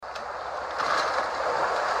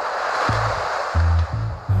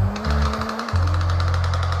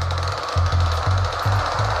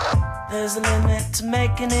There's a limit to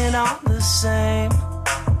making it all the same.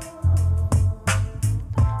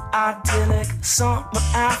 Idyllic summer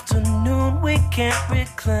afternoon we can't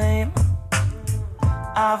reclaim.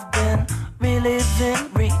 I've been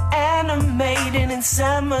reliving, reanimating in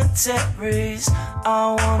cemeteries.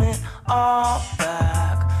 I want it all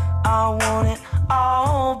back. I want it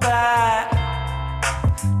all back.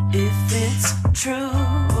 If it's true,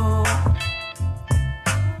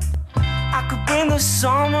 I could bring the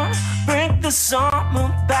summer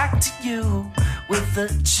back to you with a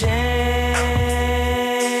chainsaw.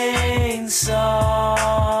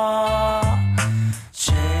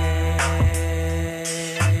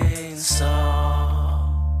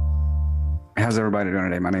 How's everybody doing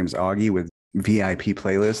today? My name's Augie with VIP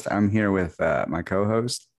Playlist. I'm here with my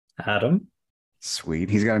co-host Adam. Sweet.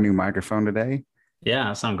 He's got a new microphone today. Yeah,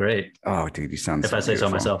 I sound great. Oh, dude, you sound if so I say beautiful.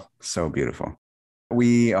 so myself. So beautiful.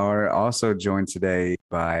 We are also joined today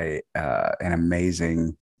by an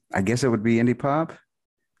amazing, I guess it would be indie pop.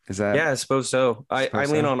 Is that? Yeah, I suppose so. I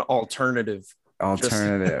lean on alternative.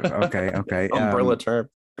 Alternative. Okay. Umbrella term.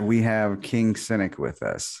 We have Kyng Cynic with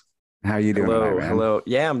us. How you doing tonight, man? Hello.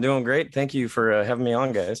 Yeah, I'm doing great. Thank you for having me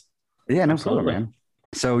on, guys. Yeah, no problem, man.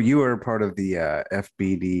 So you are part of the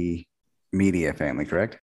FBD media family,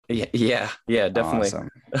 correct? Yeah, definitely.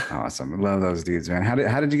 Awesome. Love those dudes, man.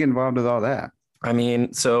 How did you get involved with all that? I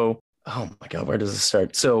mean, oh my God, where does it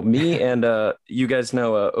start? So me and you guys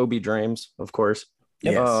know Obi Dreams, of course.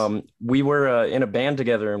 Yes. We were in a band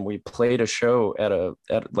together and we played a show at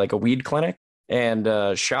like a weed clinic, and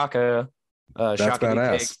Shaka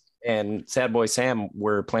badass. and Sad Boy Sam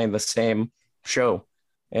were playing the same show.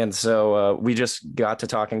 And so we just got to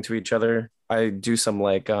talking to each other. I do some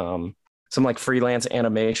freelance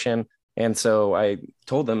animation. And so I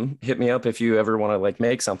told them, hit me up if you ever want to like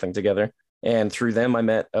make something together. And through them, I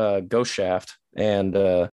met Ghost Shaft. And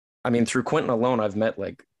I mean, through Quentin alone, I've met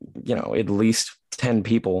at least 10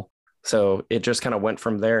 people. So it just kind of went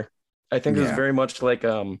from there. I think it was very much like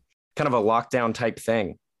kind of a lockdown type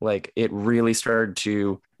thing. Like it really started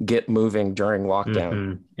to get moving during lockdown.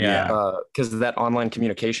 Mm-hmm. Yeah. Because that online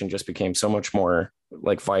communication just became so much more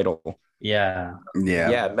like vital. Yeah. I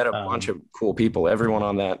met a bunch of cool people. Everyone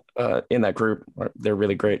on that in that group, they're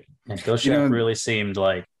really great. And Ghost Shaft really seemed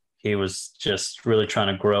like he was just really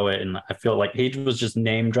trying to grow it. And I feel like he was just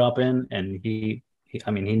name dropping, and he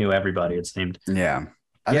knew everybody, it seemed. Yeah.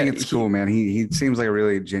 I think it's cool, man. He seems like a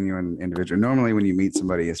really genuine individual. Normally when you meet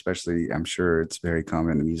somebody, especially, I'm sure it's very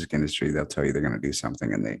common in the music industry, they'll tell you they're going to do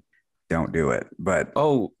something and they don't do it. But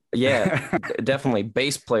yeah, definitely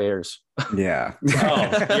bass players. Yeah.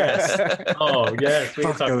 Oh yes. We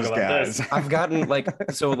Fuck talked those about guys. this. I've gotten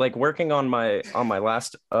working on my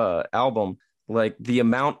last album, like the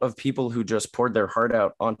amount of people who just poured their heart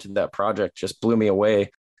out onto that project just blew me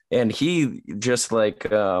away. And he just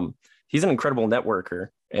he's an incredible networker,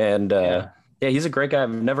 and he's a great guy. I've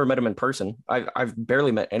never met him in person. I've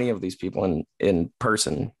barely met any of these people in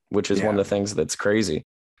person, which is one of the things that's crazy,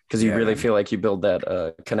 because you really feel like you build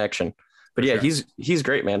that connection. But he's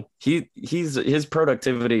great, man. His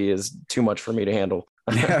productivity is too much for me to handle.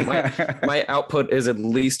 my output is at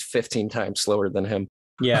least 15 times slower than him.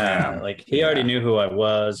 Yeah, like he already knew who I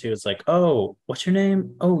was. He was like, "Oh, what's your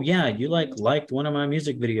name? Oh, yeah, you liked one of my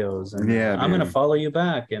music videos, and I'm gonna follow you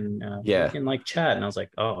back, and we can chat." And I was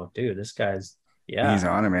like, "Oh, dude, this guy's he's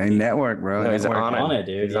on it, man. Network, bro. No, he's on it,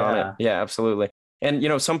 dude. He's on it. Yeah, absolutely."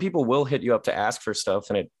 And some people will hit you up to ask for stuff,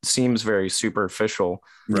 and it seems very superficial.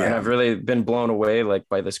 Right. And I've really been blown away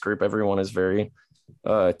by this group. Everyone is very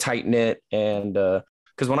tight knit, and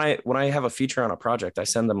because when I have a feature on a project, I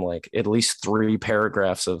send them like at least 3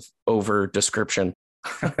 paragraphs of over description,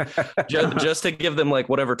 just to give them like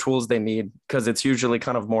whatever tools they need, because it's usually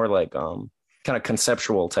kind of more like kind of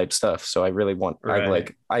conceptual type stuff. So I really want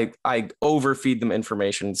I overfeed them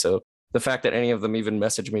information. So the fact that any of them even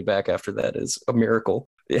message me back after that is a miracle,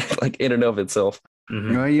 like in and of itself.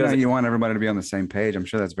 Mm-hmm. Well, you want everybody to be on the same page. I'm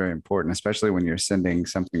sure that's very important, especially when you're sending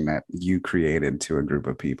something that you created to a group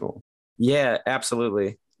of people. Yeah,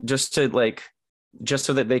 absolutely. Just so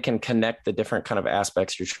that they can connect the different kind of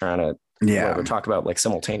aspects you're trying to talk about like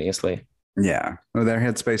simultaneously. Yeah. Well, their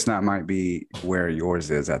headspace might be where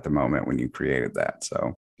yours is at the moment when you created that.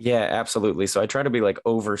 So yeah, absolutely. So I try to be like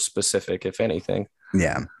over specific, if anything.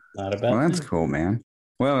 Yeah. Not a bad Well, that's thing. cool, man.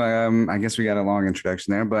 Well, I guess we got a long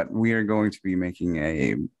introduction there, but we are going to be making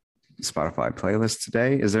a Spotify playlist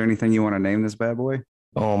today. Is there anything you want to name this bad boy?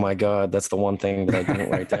 Oh my God, that's the one thing that I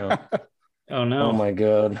didn't write down. Oh no. Oh my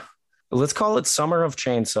God. Let's call it Summer of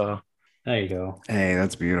Chainsaw. There you go. Hey,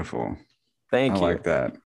 that's beautiful. Thank I you. like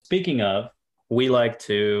that. Speaking of, we like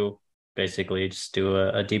to basically just do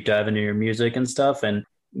a deep dive into your music and stuff. And,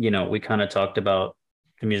 we kind of talked about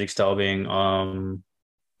the music style being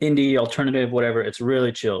indie, alternative, whatever. It's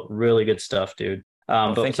really chill, really good stuff, dude.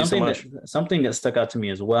 But thank you so much. Something that stuck out to me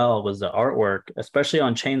as well was the artwork, especially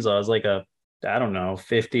on Chainsaw. It's like I don't know,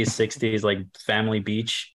 50s, 60s, like family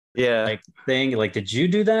beach like thing. Like, did you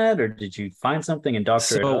do that, or did you find something and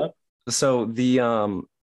doctor it up? So the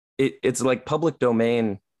it's like public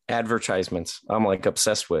domain advertisements I'm like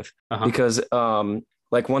obsessed with, because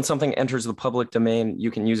like once something enters the public domain,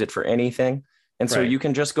 you can use it for anything. And so you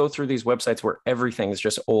can just go through these websites where everything is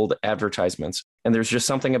just old advertisements. And there's just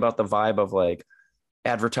something about the vibe of like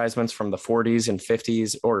advertisements from the 40s and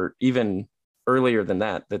 50s, or even earlier than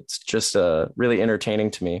that, that's just really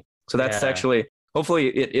entertaining to me. So that's actually, hopefully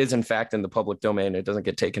it is in fact in the public domain. It doesn't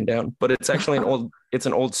get taken down, but it's actually an old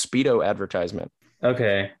Speedo advertisement.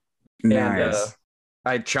 Okay. Nice. And,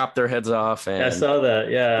 I chopped their heads off and I saw that.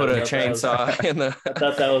 Yeah. Put a chainsaw in the. I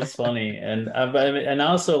thought that was funny. And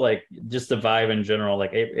also like just the vibe in general, like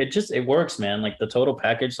it works, man. Like the total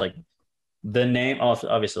package, like the name,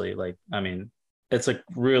 obviously, like, I mean, it's a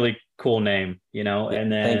really cool name,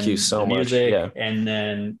 and then thank you so much. And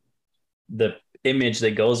then the image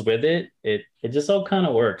that goes with it just all kind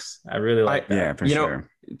of works. I really like that. Yeah, for sure.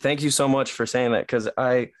 Thank you so much for saying that, because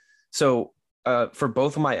for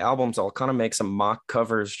both of my albums, I'll kind of make some mock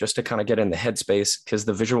covers just to kind of get in the headspace, because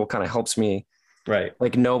the visual kind of helps me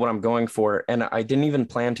like know what I'm going for. And I didn't even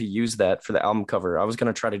plan to use that for the album cover. I was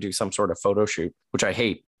going to try to do some sort of photo shoot, which I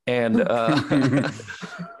hate. And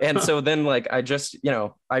and so then like I just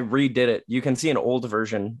I redid it. You can see an old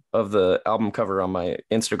version of the album cover on my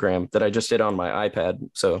Instagram that I just did on my iPad.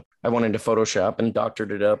 So I went into Photoshop and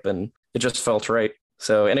doctored it up, and it just felt right.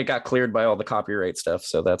 So, and it got cleared by all the copyright stuff,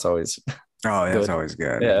 so that's always that's always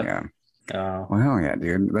good. Yeah. Well, hell yeah,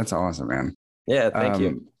 dude, that's awesome, man. Yeah, thank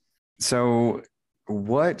you. So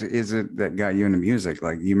what is it that got you into music?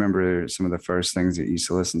 Like, you remember some of the first things that you used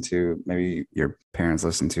to listen to, maybe your parents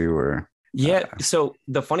listened to, or so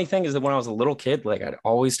the funny thing is that when I was a little kid, like I'd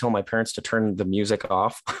always tell my parents to turn the music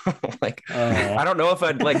off. Like I don't know if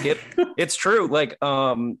I'd like it. It's true, like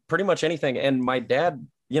pretty much anything. And my dad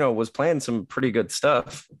was playing some pretty good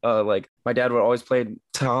stuff. Like my dad would always play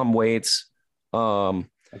Tom Waits.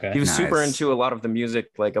 He was super into a lot of the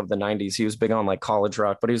music like of the 90s. He was big on like college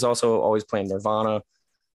rock, but he was also always playing Nirvana.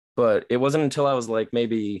 But it wasn't until I was like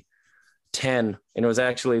maybe 10, and it was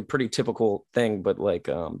actually a pretty typical thing, but like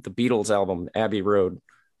the Beatles album Abbey Road,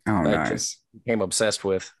 I just became obsessed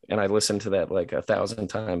with, and I listened to that like 1,000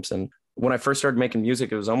 times. And when I first started making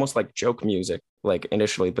music, it was almost like joke music, like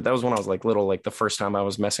initially, but that was when I was like little, like the first time I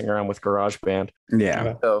was messing around with GarageBand.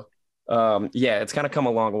 Yeah. So it's kind of come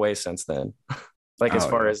a long way since then. Like as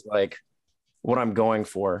far as like what I'm going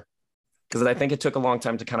for, because I think it took a long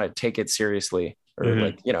time to kind of take it seriously, or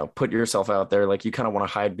like put yourself out there. Like you kind of want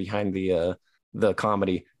to hide behind the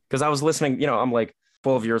comedy, because I was listening, I'm like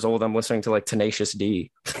 12 years old, I'm listening to like Tenacious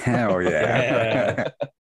D. Hell yeah.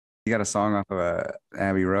 You got a song off of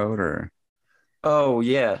Abbey Road, or? Oh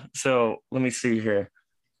yeah. So let me see here.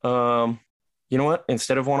 You know what?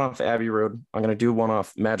 Instead of one off Abbey Road, I'm gonna do one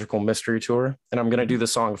off Magical Mystery Tour, and I'm gonna do the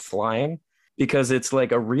song Flying, because it's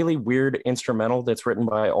like a really weird instrumental that's written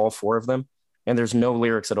by all four of them, and there's no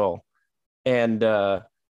lyrics at all. And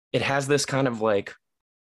it has this kind of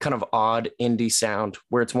odd indie sound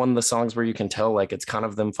where it's one of the songs where you can tell like it's kind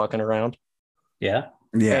of them fucking around. Yeah.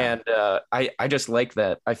 And I just like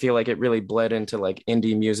that. I feel like it really bled into like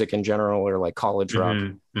indie music in general, or like college rock,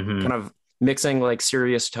 kind of mixing like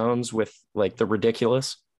serious tones with like the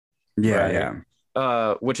ridiculous. Yeah.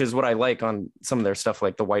 Which is what I like on some of their stuff,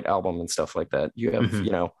 like the White Album and stuff like that. You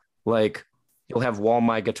have, like you'll have While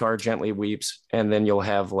My Guitar Gently Weeps, and then you'll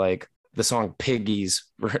have like the song Piggies,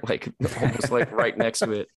 like almost like right next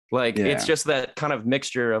to it. Like it's just that kind of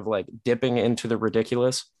mixture of like dipping into the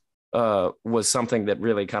ridiculous was something that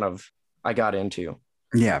really kind of I got into.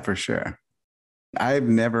 Yeah, for sure. I've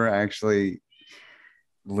never actually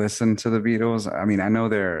listened to the Beatles. I mean, I know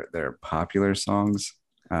they're popular songs.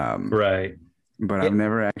 Right. But I've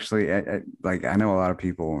never actually, I know a lot of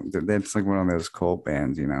people, that's like one of those cult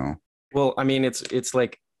bands, Well, I mean, it's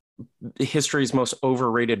like history's most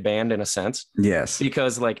overrated band in a sense. Yes.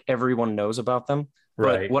 Because like everyone knows about them.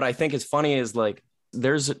 Right. But what I think is funny is like,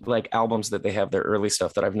 there's like albums that they have, their early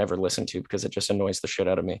stuff that I've never listened to because it just annoys the shit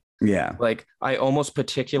out of me. Yeah. Like I almost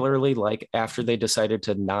particularly like after they decided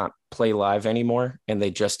to not play live anymore and they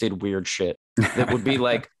just did weird shit that would be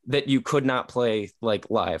like that you could not play like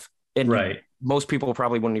live. And most people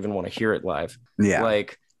probably wouldn't even want to hear it live. Yeah.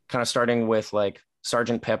 Like kind of starting with like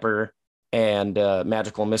Sergeant Pepper, and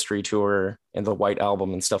Magical Mystery Tour and the White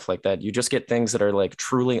Album and stuff like that. You just get things that are like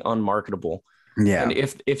truly unmarketable. Yeah. And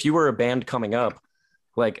if you were a band coming up,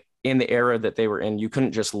 like in the era that they were in, you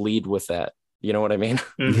couldn't just lead with that. You know what I mean?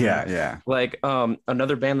 Yeah, yeah. Like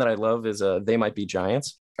another band that I love is They Might Be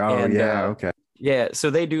Giants. Oh, and, yeah, okay. Yeah, so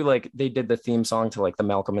they did the theme song to like the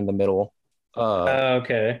Malcolm in the Middle.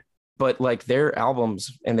 Okay. But like their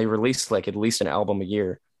albums, and they release like at least an album a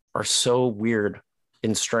year, are so weird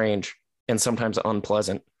and strange and sometimes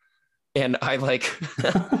unpleasant. And I like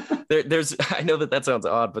there's I know that sounds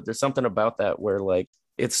odd, but there's something about that where like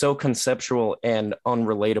it's so conceptual and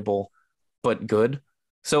unrelatable, but good.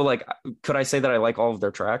 So like, could I say that I like all of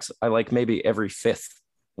their tracks? I like maybe every fifth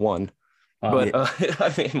one. But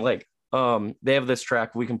I mean, like, they have this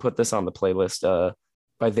track. We can put this on the playlist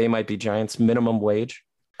by They Might Be Giants, Minimum Wage.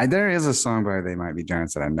 There is a song by They Might Be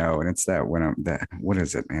Giants that I know, and it's that what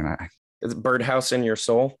is it, man? It's Birdhouse in Your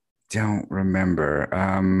Soul. Don't remember.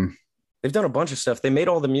 They've done a bunch of stuff. They made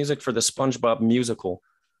all the music for the SpongeBob musical.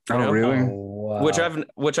 Oh, really? Oh, wow.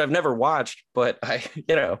 Which I've never watched, but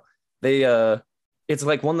they it's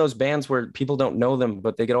like one of those bands where people don't know them,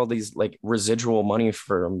 but they get all these like residual money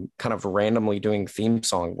from kind of randomly doing theme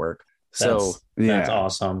song work. That's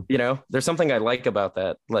awesome. There's something I like about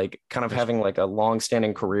that, like kind of having like a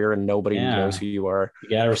long-standing career and nobody knows who you are.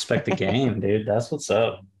 You gotta respect the game, dude. That's what's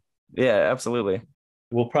up. Yeah, absolutely.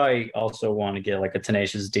 We'll probably also want to get like a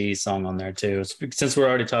Tenacious D song on there too, since we're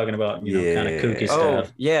already talking about kind of kooky stuff.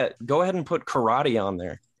 Oh yeah, go ahead and put Karate on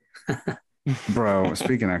there. Bro,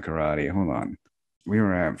 speaking of karate, hold on. We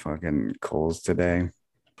were at fucking Kohl's today,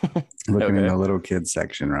 looking in the little kids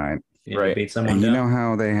section, right? Right. Beat someone and down. You know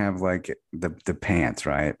how they have like the pants,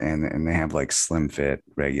 right? And they have like slim fit,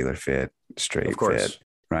 regular fit, straight fit,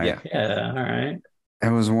 right? Yeah. All right.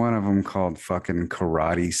 There was one of them called fucking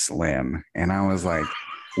Karate Slim, and I was like,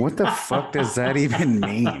 "What the fuck does that even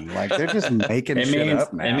mean?" Like they're just making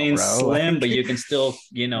up now. It means bro. slim, but you can still,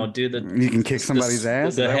 do the. You can kick somebody's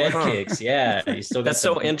ass. The head kicks, yeah. You still got That's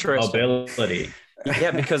so interesting. Ability.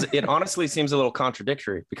 Yeah, because it honestly seems a little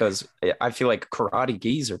contradictory because I feel like karate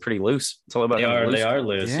gis are pretty loose. It's all about they are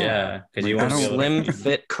loose, yeah. Because you want slim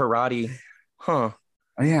fit karate, huh?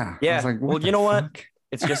 Yeah. Yeah. I was like, well, you know what?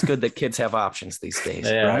 It's just good that kids have options these days.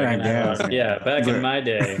 Yeah, right? I guess. Yeah, back in my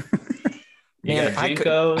day, you got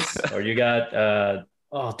Jinkos, or you got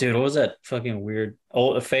oh, dude, what was that fucking weird?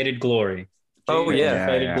 Faded Glory. Oh yeah,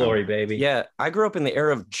 Faded Glory, baby. Yeah, I grew up in the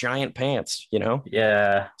era of giant pants.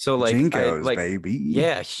 Yeah. So like, Jinkos, baby.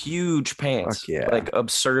 Yeah, huge pants. Fuck yeah. Like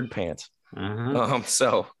absurd pants.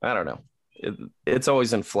 So I don't know. It's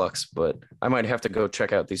always in flux, but I might have to go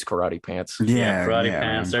check out these karate pants. Yeah, karate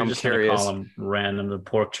pants. They're just curious. Gonna call them random, the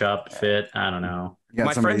pork chop fit. I don't know.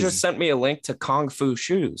 My friend just sent me a link to Kung Fu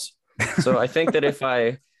shoes. So I think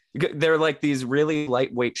that they're like these really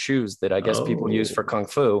lightweight shoes that I guess people use for Kung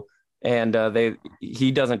Fu. And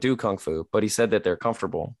he doesn't do Kung Fu, but he said that they're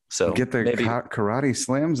comfortable. So get the karate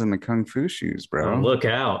slams and the Kung Fu shoes, bro. Look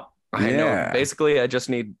out. I know. Basically, I just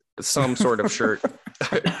need some sort of shirt,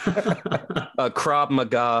 a Krav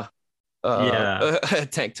Maga, a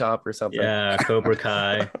tank top or something. Yeah, Cobra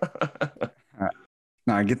Kai.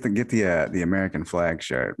 No, get the American flag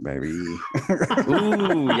shirt, baby.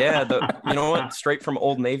 Ooh, yeah. You know what? Straight from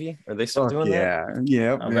Old Navy. Are they still doing that?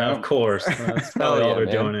 Yeah. Of course. That's probably all they're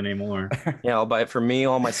doing anymore. Yeah, I'll buy it for me,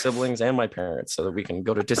 all my siblings, and my parents, so that we can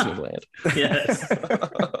go to Disneyland. Yes.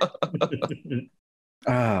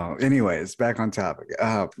 Oh, anyways, back on topic.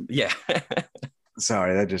 Yeah.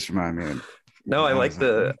 Sorry, that just reminded me. I like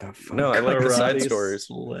the side stories.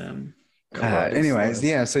 Slim. Anyways,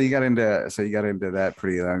 yeah. So you got into that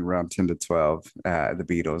pretty around 10 to 12, the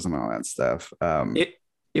Beatles and all that stuff.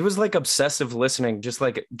 It was like obsessive listening,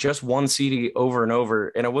 just one CD over and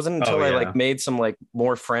over. And it wasn't until I like made some like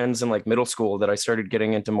more friends in like middle school that I started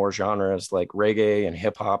getting into more genres like reggae and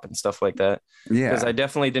hip hop and stuff like that. Yeah. Because I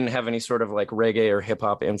definitely didn't have any sort of like reggae or hip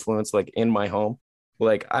hop influence like in my home.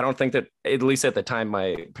 Like, I don't think that, at least at the time,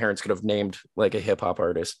 my parents could have named like a hip hop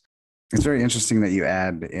artist. It's very interesting that you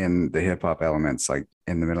add in the hip hop elements, like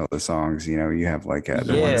in the middle of the songs. You have like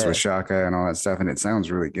the ones with Shaka and all that stuff, and it sounds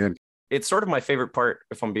really good. It's sort of my favorite part,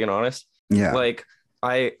 if I'm being honest. Yeah, like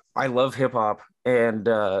I love hip hop, and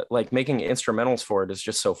like making instrumentals for it is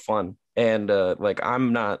just so fun. And like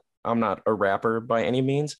I'm not a rapper by any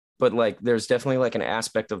means, but like there's definitely like an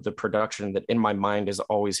aspect of the production that in my mind is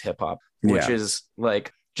always hip hop, which is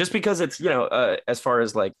like. Just because it's, as far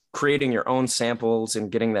as like creating your own samples and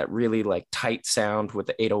getting that really like tight sound with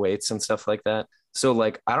the 808s and stuff like that. So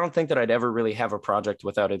like, I don't think that I'd ever really have a project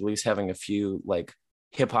without at least having a few like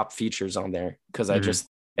hip hop features on there. Cause I just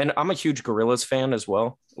And I'm a huge Gorillaz fan as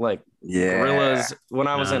well. Like Gorillaz, when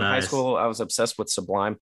I was in high school, I was obsessed with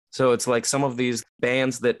Sublime. So it's like some of these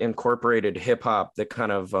bands that incorporated hip hop that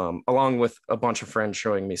kind of, along with a bunch of friends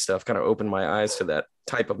showing me stuff, kind of opened my eyes to that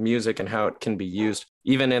type of music and how it can be used,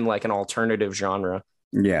 even in like an alternative genre.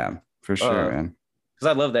 Yeah, for sure, man.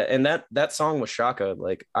 Because I love that. And that song with Shaka,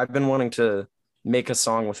 like I've been wanting to make a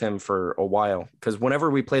song with him for a while. Because whenever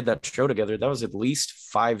we played that show together, that was at least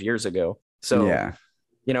 5 years ago. So, yeah.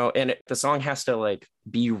 You know, and the song has to like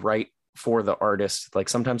be right for the artist. Like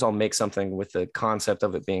sometimes I'll make something with the concept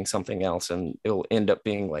of it being something else, and it'll end up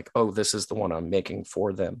being like, oh, this is the one I'm making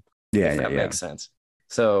for them. Yeah, if that makes sense.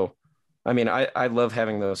 So, I mean, I love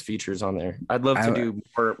having those features on there. I'd love to do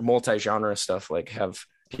more multi-genre stuff, like have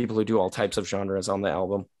people who do all types of genres on the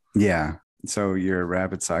album. Yeah. So your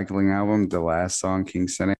Rapid Cycling album, the last song, Kyng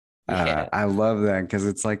Cynic, I love that because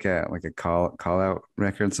it's like a call out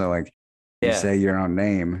record. So like, you say your own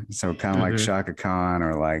name, so kind of like Shaka Khan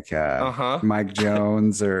or like Mike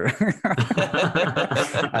Jones or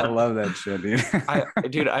I love that shit,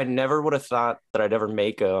 dude. I never would have thought that I'd ever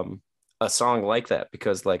make a song like that,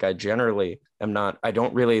 because like I generally am not, I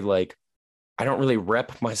don't really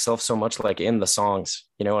rep myself so much like in the songs,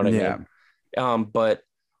 you know what I mean? But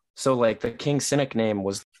so like the Kyng Cynic name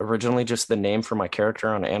was originally just the name for my character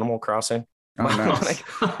on Animal Crossing. Oh, nice.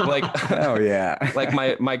 like oh yeah.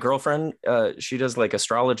 Like my girlfriend, she does like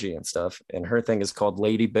astrology and stuff, and her thing is called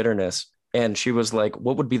Lady Bitterness. And she was like,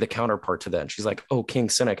 what would be the counterpart to that? And she's like, oh,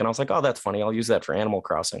 Kyng Cynic. And I was like, oh, that's funny, I'll use that for Animal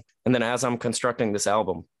Crossing. And then as I'm constructing this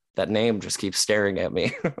album, that name just keeps staring at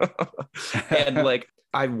me. And like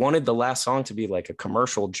I wanted the last song to be like a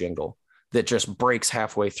commercial jingle that just breaks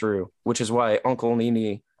halfway through, which is why Uncle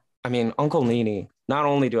Nini, not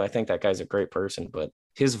only do I think that guy's a great person, but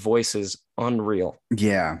his voice is unreal.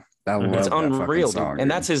 Yeah, I love it's that unreal, song, dude.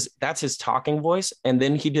 And that's his talking voice. And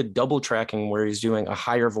then he did double tracking where he's doing a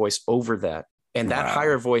higher voice over that, and that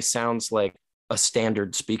higher voice sounds like a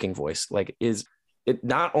standard speaking voice. Like is it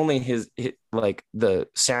not only his like the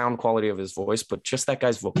sound quality of his voice, but just that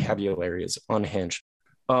guy's vocabulary is unhinged.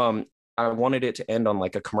 I wanted it to end on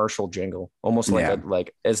like a commercial jingle, almost like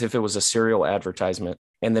like as if it was a cereal advertisement,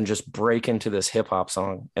 and then just break into this hip hop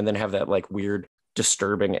song, and then have that like weird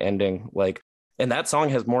disturbing ending. Like, and that song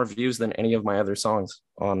has more views than any of my other songs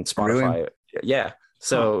on Spotify. Really? Yeah.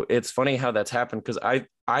 So it's funny how that's happened, because I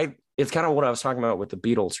it's kind of what I was talking about with the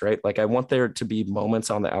Beatles, right? Like I want there to be moments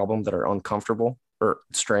on the album that are uncomfortable or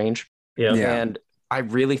strange. Yeah. And I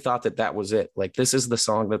really thought that was it. Like, this is the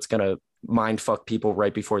song that's going to mind fuck people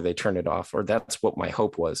right before they turn it off, or that's what my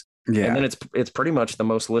hope was. Yeah. And then it's pretty much the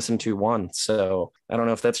most listened to one. So I don't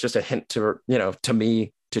know if that's just a hint to, to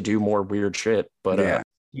me to do more weird shit, but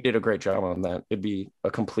he did a great job on that. It'd be a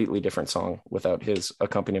completely different song without his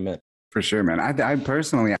accompaniment. For sure, man. I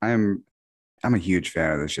personally, I'm a huge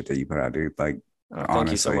fan of the shit that you put out, dude. Like, honestly,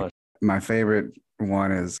 thank you so much. My favorite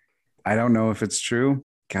one is, I don't know if it's true.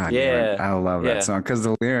 God, yeah, I love that song because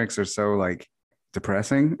the lyrics are so like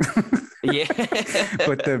depressing. Yeah.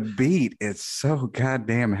 But the beat is so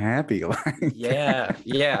goddamn happy. Like,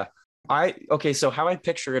 yeah. Okay, so how I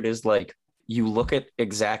picture it is like, you look at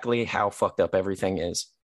exactly how fucked up everything is,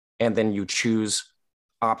 and then you choose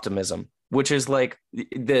optimism, which is like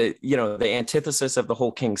the antithesis of the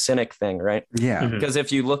whole Kyng Cynic thing, right? Yeah. Because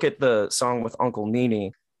if you look at the song with Uncle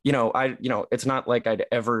Nini, it's not like I'd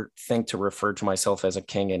ever think to refer to myself as a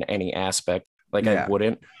king in any aspect. Like, I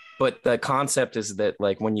wouldn't. But the concept is that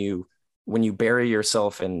like when you bury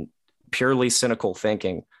yourself in purely cynical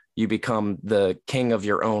thinking, you become the king of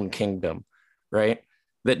your own kingdom, right?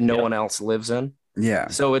 That no one else lives in. Yeah.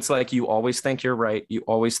 So it's like you always think you're right. You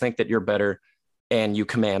always think that you're better, and you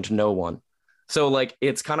command no one. So like,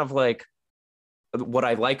 it's kind of like what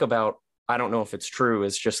I like about, I don't know if it's true,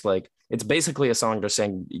 is just like, it's basically a song just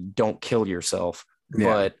saying, don't kill yourself,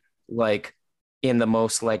 but like in the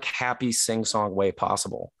most like happy sing-song way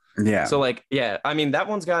possible. Yeah. So like, I mean, that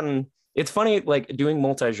one's gotten, it's funny, like doing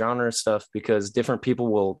multi-genre stuff, because different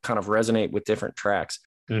people will kind of resonate with different tracks.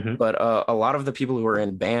 Mm-hmm. But a lot of the people who are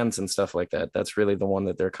in bands and stuff like that, that's really the one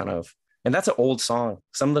that they're kind of, and that's an old song.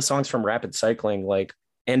 Some of the songs from Rapid Cycling, like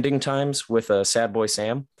Ending Times with Sad Boy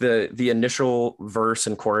Sam, the initial verse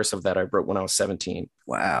and chorus of that I wrote when I was 17.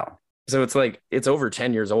 Wow. So it's like, it's over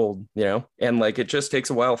 10 years old, and like, it just takes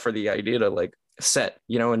a while for the idea to like set,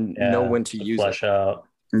 and know when to use flesh it. Out.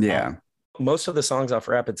 Yeah. Most of the songs off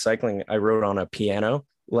Rapid Cycling I wrote on a piano,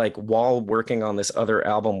 like while working on this other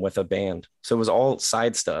album with a band. So it was all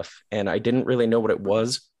side stuff, and I didn't really know what it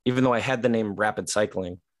was, even though I had the name Rapid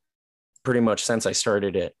Cycling pretty much since I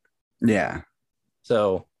started it. Yeah.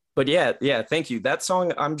 So But yeah, thank you. That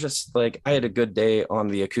song, I'm just like, I had a good day on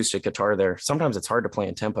the acoustic guitar there. Sometimes it's hard to play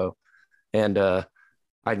in tempo. And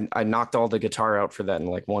I knocked all the guitar out for that in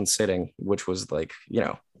like one sitting, which was like,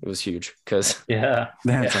 it was huge because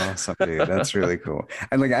that's awesome, dude. That's really cool.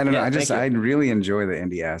 And like, I don't know, I really enjoy the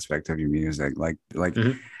indie aspect of your music. Like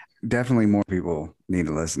definitely more people need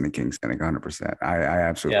to listen to Kyng Cynic 100%. I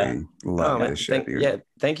absolutely love this shit, dude.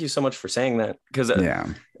 Thank you so much for saying that. Because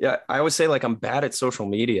I always say like I'm bad at social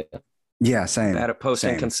media. Yeah, same. Bad at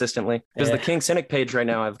posting consistently. Because the Kyng Cynic page right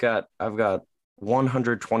now, I've got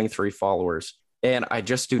 123 followers. And I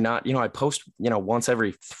just do not, I post, once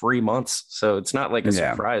every 3 months. So it's not like a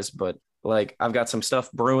surprise, but like I've got some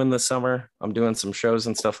stuff brewing this summer. I'm doing some shows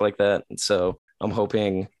and stuff like that. And so I'm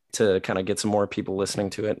hoping to kind of get some more people listening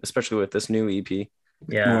to it, especially with this new EP.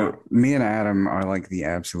 Yeah. Well, me and Adam are like the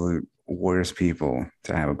absolute worst people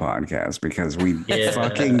to have a podcast because we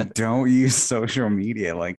fucking don't use social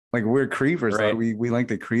media. Like we're creepers. Right. Like we like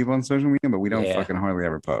to creep on social media, but we don't fucking hardly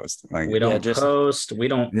ever post. Like we don't post. We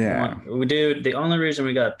don't. We do. The only reason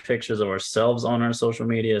we got pictures of ourselves on our social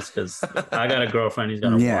media is because I got a girlfriend. He's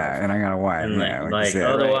got a wife. And I got a wife. And like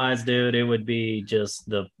otherwise, dude, it would be just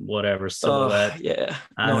the whatever silhouette.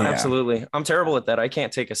 Absolutely. I'm terrible at that. I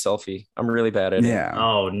can't take a selfie. I'm really bad at it. Yeah.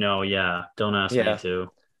 Oh no. Yeah. Don't ask me to.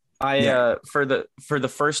 For the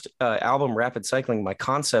first album Rapid Cycling, my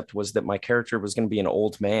concept was that my character was going to be an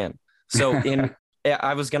old man. So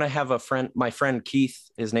I was going to have my friend Keith,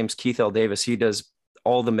 his name's Keith L. Davis. He does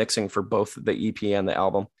all the mixing for both the EP and the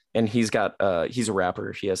album. And he's a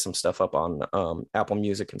rapper. He has some stuff up on Apple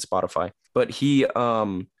Music and Spotify, but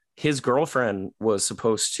his girlfriend was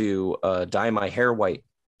supposed to dye my hair white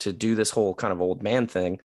to do this whole kind of old man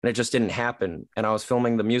thing. And it just didn't happen. And I was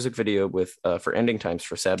filming the music video for Ending Times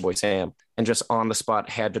for Sad Boy Sam, and just on the spot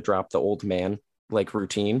had to drop the old man like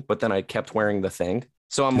routine. But then I kept wearing the thing.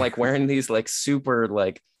 So I'm like wearing these like super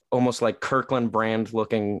like almost like Kirkland brand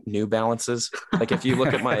looking New Balances. Like if you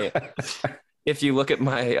look at my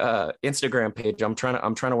Instagram page, I'm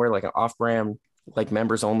trying to wear like an off-brand like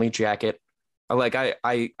members only jacket. I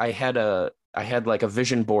had like a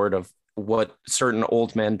vision board of what certain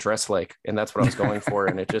old men dress like, and that's what I was going for.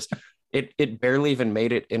 And it barely even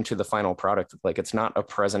made it into the final product. Like it's not a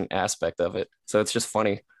present aspect of it. So it's just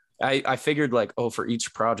funny. I figured like, for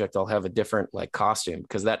each project I'll have a different like costume,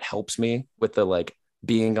 because that helps me with the like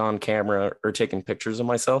being on camera or taking pictures of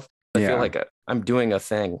myself. I feel like I'm doing a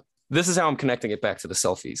thing. This is how I'm connecting it back to the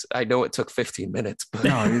selfies. I know it took 15 minutes, but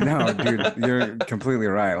no, dude, you're completely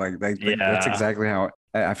right. Like that's exactly how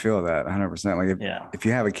I feel that 100%. Like if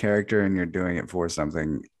you have a character and you're doing it for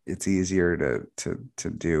something, it's easier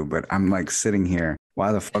to do. But I'm like sitting here.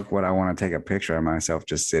 Why the fuck would I want to take a picture of myself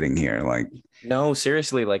just sitting here? Like, no,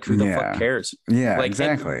 seriously, like who the fuck cares? Yeah, like,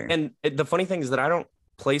 exactly. And the funny thing is that I don't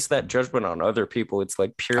place that judgment on other people. It's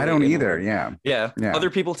like purely. I don't either. Yeah. Other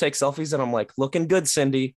people take selfies and I'm like, looking good,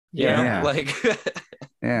 Cindy. Like.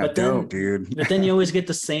 Yeah, but dope, dude. But then you always get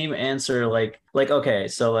the same answer. Like, okay,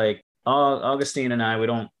 so like Augustine and I, we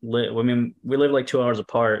don't live. I mean, we live like 2 hours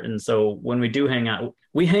apart, and so when we do hang out,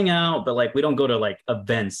 but like we don't go to like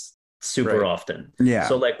events super often. Yeah.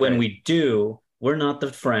 So like when we do, we're not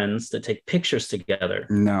the friends that take pictures together.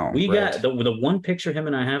 No. We got the one picture him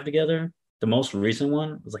and I have together. The most recent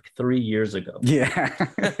one was like 3 years ago. Yeah.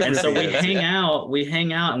 And so we hang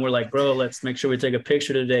out and we're like, bro, let's make sure we take a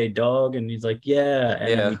picture today, dog. And he's like, yeah.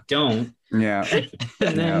 And then we don't. Yeah.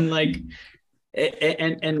 And then like,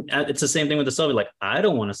 and it's the same thing with the selfie. Like, I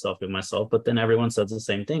don't want to selfie myself, but then everyone says the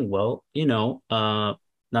same thing. Well,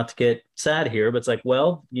 not to get sad here, but it's like,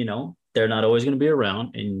 well, they're not always going to be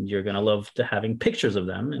around, and you're going to love to having pictures of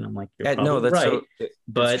them. And I'm like, you're probably right.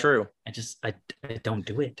 But it's true. I don't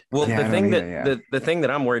do it. Well, the thing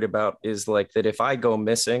that I'm worried about is like that if I go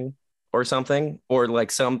missing or something, or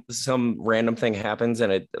like some random thing happens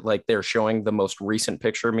and it like they're showing the most recent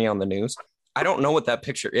picture of me on the news, I don't know what that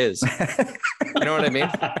picture is. You know what I mean?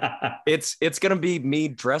 It's going to be me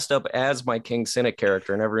dressed up as my Kyng Cynic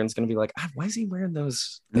character, and everyone's going to be like, why is he wearing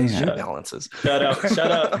those New Balances? Shout out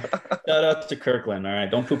to Kirkland. All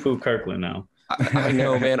right. Don't poo-poo Kirkland now. I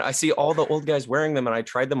know, man. I see all the old guys wearing them, and I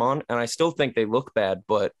tried them on, and I still think they look bad,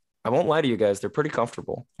 but I won't lie to you guys. They're pretty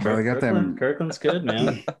comfortable. Bro, they got Kirkland's good,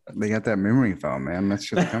 man. They got that memory foam, man. That's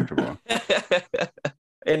just comfortable.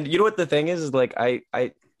 And you know what the thing is like,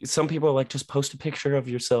 some people are like, just post a picture of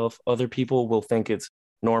yourself. Other people will think it's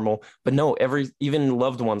normal, but no, even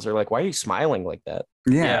loved ones are like, why are you smiling like that?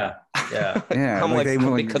 Yeah. I'm like,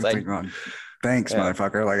 because Thanks,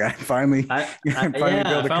 motherfucker. Like I finally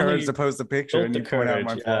build the courage to post a picture and you point out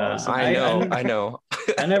my flaws. I know.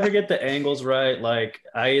 I never get the angles right. Like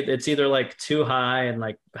it's either like too high and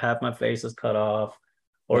like half my face is cut off,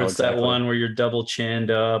 or it's that one where you're double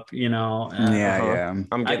chinned up, you know.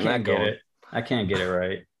 I'm getting that going. I can't get it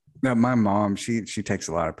right. No, my mom, she takes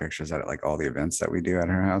a lot of pictures at like all the events that we do at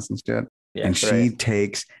her house and shit. Yeah, and she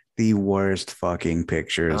takes the worst fucking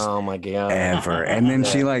pictures. Oh my god, ever. And then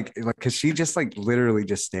she like because she just like literally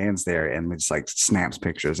just stands there and just like snaps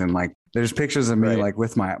pictures. And like there's pictures of me like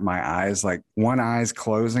with my eyes, like one eye's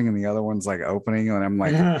closing and the other one's like opening, and I'm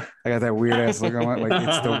like I got that weird ass look on my, like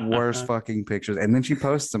it's the worst fucking pictures. And then she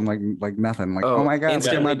posts them like nothing, like oh my god,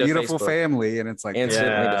 it's my beautiful family, and it's like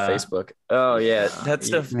instantly to Facebook. Oh yeah, that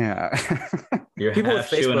stuff. Yeah, you're people with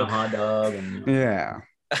Facebook, a hot dog, and yeah.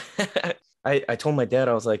 I told my dad,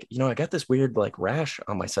 I was like, I got this weird like rash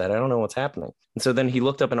on my side. I don't know what's happening. And so then he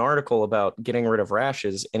looked up an article about getting rid of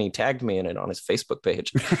rashes and he tagged me in it on his Facebook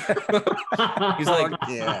page. He's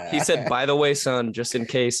like, he said, by the way, son, just in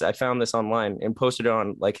case, I found this online, and posted it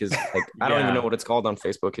on like his, like, I don't even know what it's called on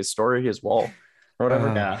Facebook, his story, his wall or whatever.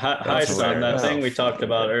 Hi, son, that thing we talked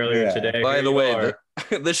about earlier today. By the way,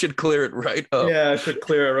 this should clear it right up. Yeah, it should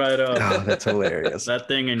clear it right up. Oh, that's hilarious. That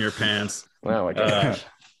thing in your pants. Oh my gosh.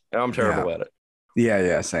 I'm terrible at it.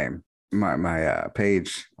 Yeah, same. My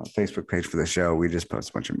page, Facebook page for the show, we just post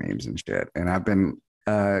a bunch of memes and shit. And I've been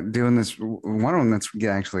doing this. One of them that's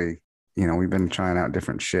actually, we've been trying out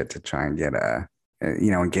different shit to try and get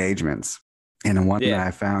engagements. And the one that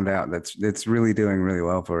I found out that's really doing really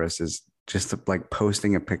well for us is just like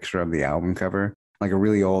posting a picture of the album cover, like a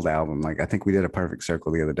really old album. Like I think we did A Perfect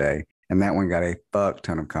Circle the other day, and that one got a fuck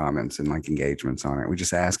ton of comments and like engagements on it. We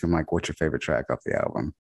just ask them like, what's your favorite track off the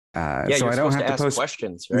album? So I don't have to post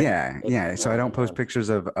questions, right? Yeah. So I don't post pictures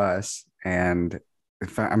of us, and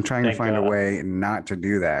I'm trying to find a way not to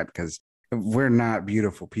do that because we're not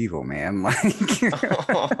beautiful people, man. Like,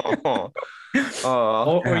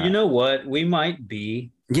 or you know what? We might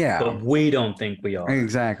be, but we don't think we are.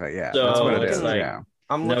 Exactly. Yeah, so that's what it is. Like,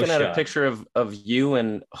 I'm looking at a picture of you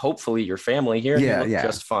and hopefully your family here. And you look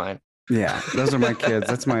just fine. Yeah, those are my kids.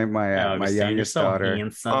 That's my youngest daughter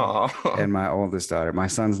and my oldest daughter. My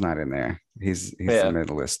son's not in there. He's the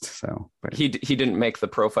middleist. So, but he didn't make the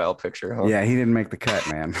profile picture, huh? Yeah, he didn't make the cut,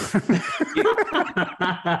 man.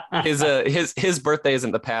 his birthday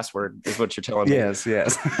isn't the password, is what you're telling me. Yes.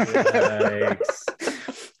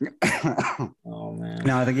 Oh man.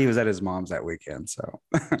 No, I think he was at his mom's that weekend. So,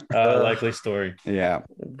 likely story. Yeah,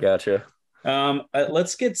 gotcha.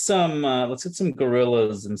 Let's get some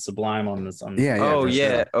Gorillas and Sublime on this.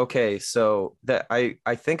 Sure. Okay, so that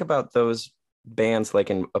I think about those bands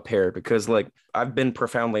like in a pair because like I've been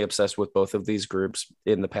profoundly obsessed with both of these groups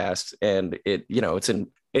in the past, and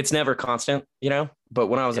it's never constant, but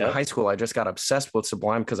when I was in high school I just got obsessed with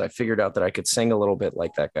Sublime because I figured out that I could sing a little bit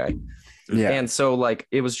like that guy. And so like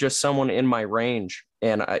it was just someone in my range,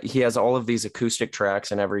 and he has all of these acoustic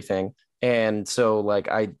tracks and everything. And so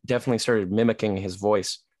like I definitely started mimicking his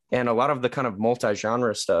voice, and a lot of the kind of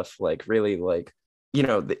multi-genre stuff, like really like,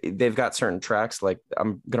 they've got certain tracks, like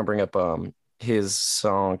I'm going to bring up his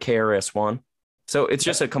song KRS-One. So it's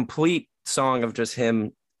just a complete song of just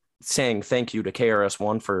him saying thank you to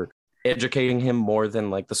KRS-One for educating him more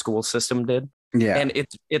than like the school system did. Yeah. And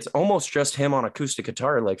it's almost just him on acoustic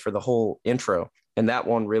guitar, like for the whole intro. And that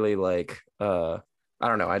one really like, I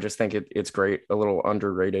don't know. I just think it's great. A little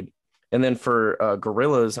underrated. And then for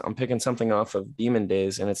Gorillaz, I'm picking something off of Demon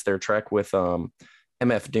Days, and it's their track with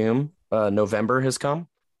MF Doom. November Has Come.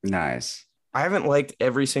 Nice. I haven't liked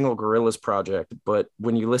every single Gorillaz project, but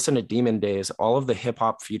when you listen to Demon Days, all of the hip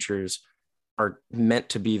hop features are meant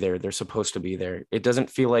to be there. They're supposed to be there. It doesn't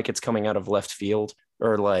feel like it's coming out of left field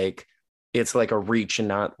or like it's like a reach and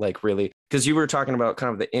not like really, because you were talking about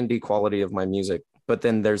kind of the indie quality of my music, but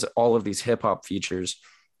then there's all of these hip hop features.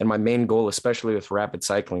 And my main goal, especially with Rapid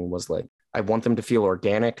Cycling, was like, I want them to feel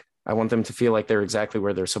organic. I want them to feel like they're exactly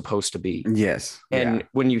where they're supposed to be. Yes. And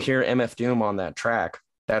when you hear MF Doom on that track,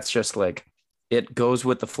 that's just like, it goes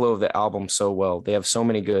with the flow of the album so well. They have so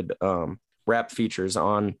many good rap features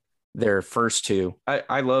on their first two.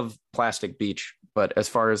 I love Plastic Beach, but as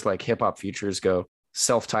far as like hip hop features go,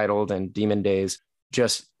 Self-Titled and Demon Days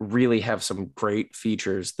just really have some great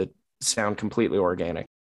features that sound completely organic.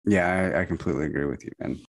 Yeah, I completely agree with you,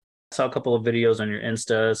 man. I saw a couple of videos on your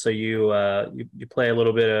Insta. So you play a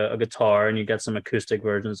little bit of guitar and you got some acoustic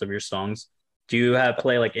versions of your songs. Do you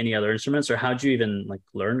play like any other instruments, or how'd you even like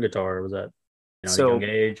learn guitar? Was that at a young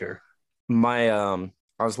age, or? I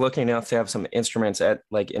was lucky enough to have some instruments at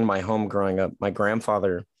like in my home growing up. My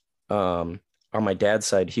grandfather on my dad's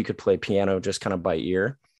side, he could play piano just kind of by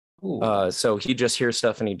ear. So he just hears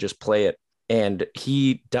stuff and he just play it. And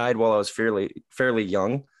he died while I was fairly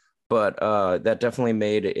young, but that definitely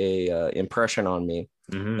made a impression on me.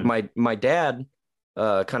 My dad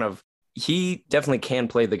he definitely can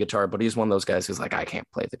play the guitar, but he's one of those guys who's like, I can't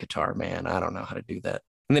play the guitar, man. I don't know how to do that.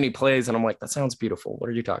 And then he plays and I'm like, that sounds beautiful. What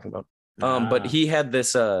are you talking about? But he had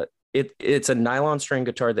this it's a nylon string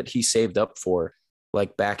guitar that he saved up for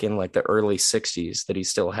like back in like the early 60s that he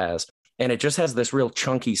still has. And it just has this real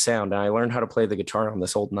chunky sound. And I learned how to play the guitar on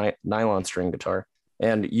this old nylon string guitar.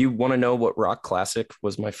 And you want to know what rock classic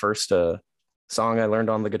was my first song I learned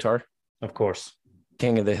on the guitar? Of course.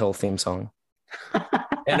 King of the Hill theme song.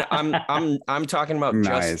 And I'm talking about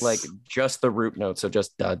just the root note. So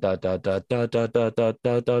just da da da da da da da da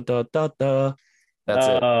da da da da da. That's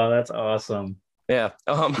it. Oh, that's awesome. Yeah.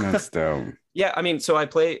 That's dope. Yeah, I mean, so I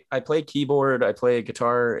play keyboard, I play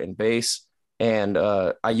guitar and bass, and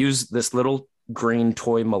I use this little green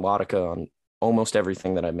toy melodica on almost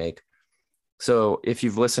everything that I make. So if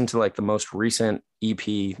you've listened to like the most recent EP,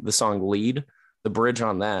 the song Lead, the bridge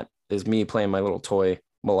on that is me playing my little toy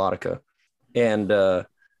melodica. And I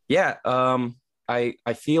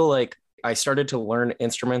feel like I started to learn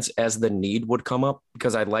instruments as the need would come up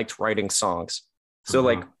because I liked writing songs. So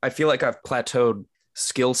like I feel like I've plateaued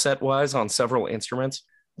skill set wise on several instruments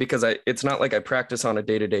because it's not like I practice on a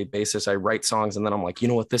day-to-day basis. I write songs and then I'm like, you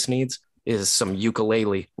know what this needs is some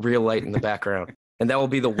ukulele, real light in the background. And that will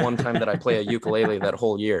be the one time that I play a ukulele that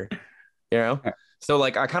whole year, you know? So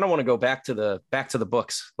like, I kind of want to go back to the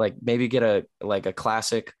books, like maybe get a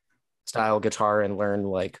classic style guitar and learn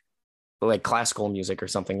like classical music or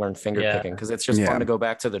something, learn finger picking. Cause it's just fun to go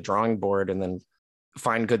back to the drawing board and then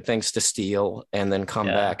find good things to steal and then come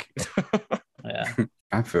back. Yeah.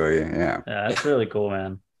 I feel you. Yeah. Yeah. That's really cool,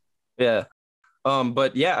 man. Yeah.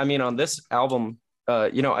 But yeah, I mean, on this album,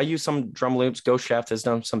 I use some drum loops. Ghost Shaft has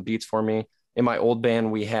done some beats for me. In my old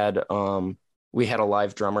band, we had a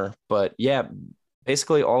live drummer, but yeah,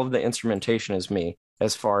 basically all of the instrumentation is me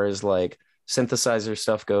as far as like synthesizer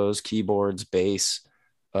stuff goes, keyboards, bass,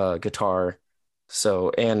 guitar.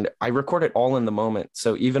 So, and I record it all in the moment.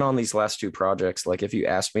 So even on these last two projects, like if you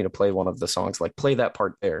asked me to play one of the songs, like play that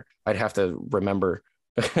part there, I'd have to remember.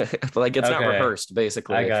 Like it's not rehearsed,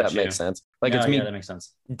 basically, if that makes sense. Like it's me that makes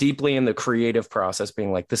sense. Deeply in the creative process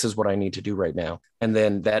being like, this is what I need to do right now. And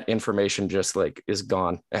then that information just like is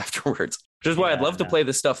gone afterwards. Which is why I'd love to play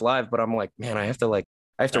this stuff live, but I'm like, man, I have to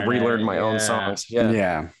relearn my own songs.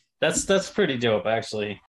 Yeah. That's pretty dope,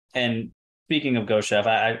 actually. And speaking of Ghost Chef,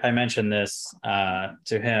 I mentioned this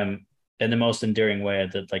to him in the most endearing way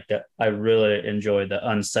that I really enjoy the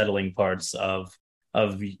unsettling parts of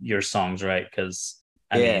your songs, right? Because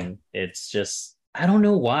I mean, it's just, I don't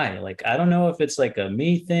know why. Like, I don't know if it's like a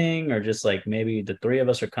me thing or just like maybe the three of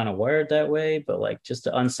us are kind of wired that way, but like just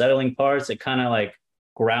the unsettling parts, it kind of like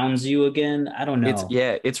grounds you again. I don't know.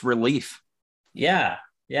 It's relief. Yeah.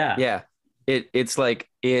 It's like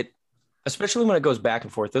it, especially when it goes back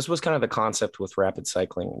and forth. This was kind of the concept with Rapid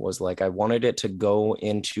Cycling, was like I wanted it to go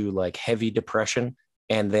into like heavy depression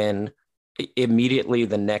and then immediately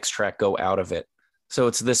the next track go out of it. So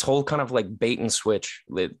it's this whole kind of like bait and switch,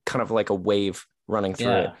 kind of like a wave running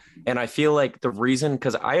through it. And I feel like the reason,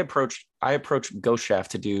 because I approached Ghost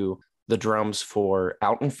Shaft to do the drums for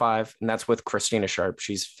Out in 5, and that's with Christina Sharp.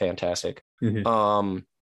 She's fantastic. Mm-hmm.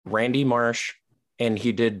 Randy Marsh, and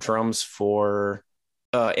he did drums for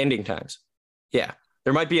Ending Times. Yeah,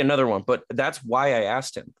 there might be another one, but that's why I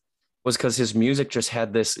asked him, was because his music just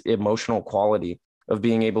had this emotional quality of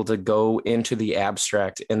being able to go into the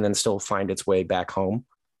abstract and then still find its way back home.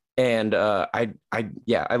 And I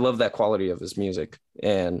love that quality of his music.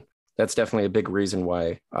 And that's definitely a big reason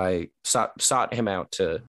why I sought him out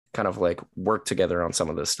to kind of like work together on some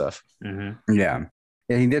of this stuff. Mm-hmm. Yeah,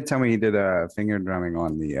 he did tell me he did finger drumming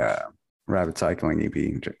on the Rapid Cycling EP,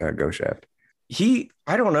 Ghost Shaft.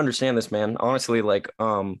 I don't understand this, man. Honestly, like,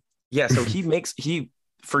 so he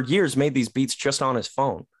for years made these beats just on his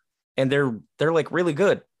phone. And they're like really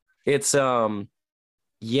good. It's I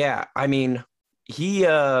mean,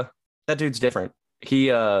 that dude's different. He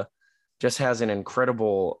just has an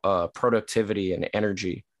incredible productivity and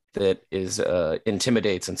energy that is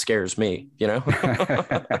intimidates and scares me, you know.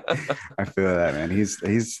 I feel that, man. He's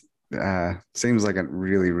seems like a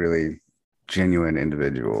really, really genuine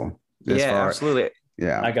individual. Absolutely.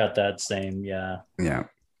 Yeah, I got that same.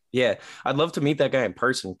 Yeah, I'd love to meet that guy in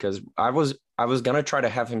person, because I was gonna try to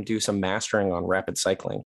have him do some mastering on Rapid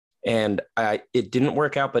Cycling, and it didn't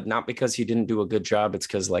work out, but not because he didn't do a good job. It's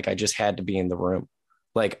because like I just had to be in the room.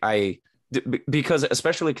 Like because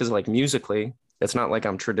especially because like musically, it's not like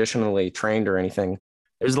I'm traditionally trained or anything.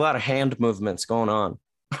 There's a lot of hand movements going on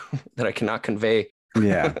that I cannot convey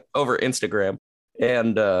over Instagram.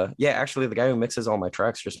 And actually the guy who mixes all my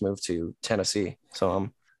tracks just moved to Tennessee. So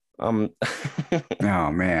I'm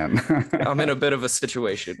oh man. I'm in a bit of a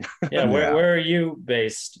situation. Where are you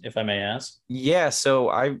based, if I may ask? Yeah, so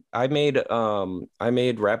I made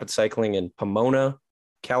rapid cycling in Pomona,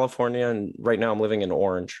 California, and right now I'm living in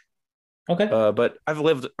Orange. Okay. But I've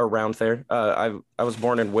lived around there. I was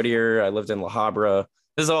born in Whittier. I lived in La Habra.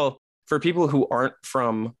 This is all for people who aren't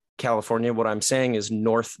from California. What I'm saying is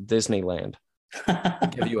North Disneyland. To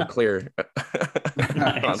give you a clear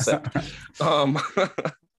concept.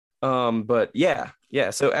 But yeah.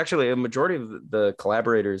 So actually, a majority of the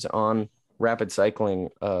collaborators on rapid cycling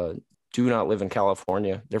do not live in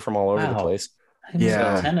California. They're from all over the place.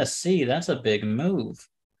 Tennessee. That's a big move.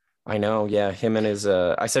 I know. Yeah, him and his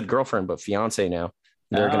I said girlfriend, but fiance now.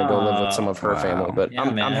 They're gonna go live with some of her family. But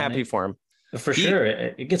I'm happy for him. For sure,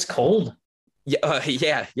 it gets cold.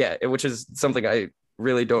 Yeah, which is something I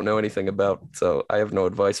really don't know anything about, so I have no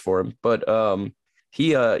advice for him. But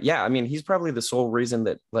he's probably the sole reason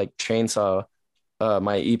that like Chainsaw,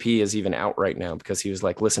 my EP is even out right now, because he was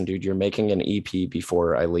like, listen, dude, you're making an EP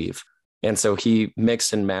before I leave. And so he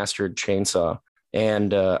mixed and mastered Chainsaw.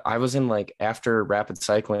 And I was in like, after rapid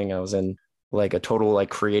cycling, I was in like a total like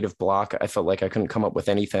creative block. I felt like I couldn't come up with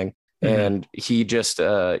anything. Mm-hmm. And he just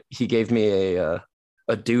he gave me a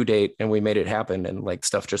due date, and we made it happen, and like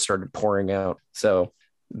stuff just started pouring out. So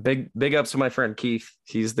big ups to my friend Keith.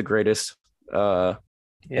 He's the greatest. Shout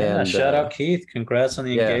out Keith. Congrats on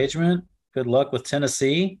the engagement. Good luck with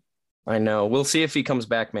Tennessee. I know. We'll see if he comes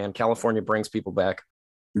back, man. California brings people back.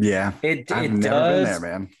 Yeah. I've never been there,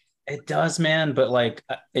 man. It does, man, but like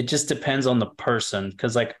it just depends on the person,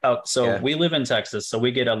 because like we live in Texas, so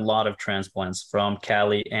we get a lot of transplants from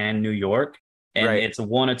Cali and New York, and it's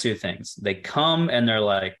one of two things. They come and they're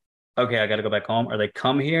like, okay, I got to go back home, or they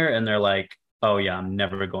come here and they're like, oh yeah, I'm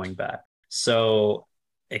never going back. So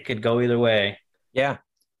it could go either way. Yeah,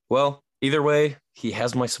 well, either way, he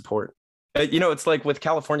has my support. It's like with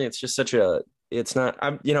California, it's just it's not,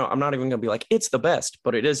 I'm not even gonna be like it's the best,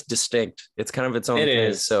 but it is distinct. It's kind of its own thing.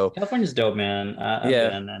 Is. So California's dope, man.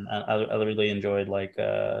 I really enjoyed like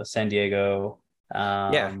San Diego.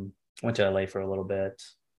 Went to LA for a little bit.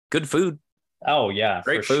 Good food. Oh yeah,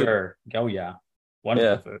 great food. Sure. Oh yeah,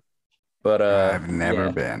 wonderful food. But I've never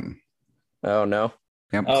been. Oh no.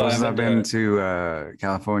 Yep. Closest I've been to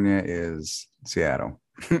California is Seattle.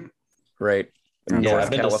 Right. I've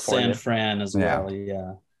been to San Fran as well.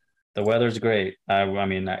 Yeah. The weather's great. I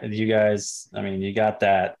mean, you guys, you got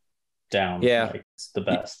that down. Yeah. Like, it's the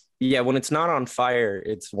best. Yeah. When it's not on fire,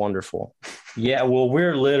 it's wonderful. Yeah. Well,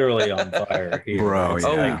 we're literally on fire here. Bro. It's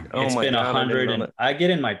been 100. And I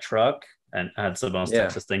get in my truck, and that's the most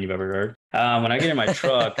Texas thing you've ever heard. When I get in my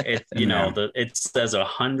truck, it says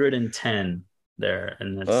 110 there.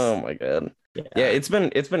 And oh my God. Yeah, it's been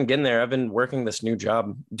getting there. I've been working this new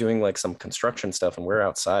job doing like some construction stuff, and we're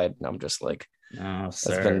outside, and I'm just like, oh,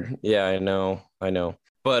 sir. I know.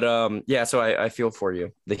 But so I feel for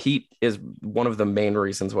you. The heat is one of the main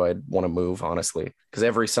reasons why I'd want to move, honestly, because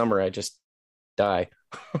every summer I just die.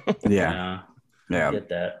 Yeah. I get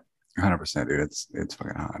that. 100%, dude. It's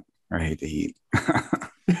fucking hot. I hate the heat.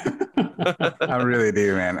 I really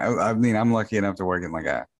do, man. I mean, I'm lucky enough to work in like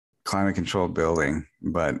a climate controlled building,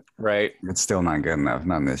 but it's still not good enough.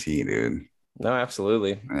 Not in this heat, dude. No,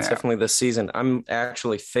 absolutely. It's definitely this season. I'm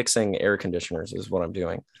actually fixing air conditioners is what I'm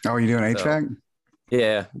doing. Oh, you doing HVAC?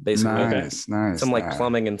 Yeah, basically. Nice. Some like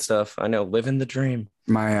plumbing and stuff. I know, living the dream.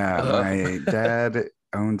 My dad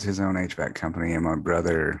owns his own HVAC company, and my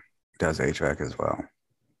brother does HVAC as well.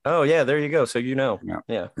 Oh yeah, there you go. So Yeah.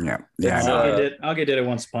 I'll get it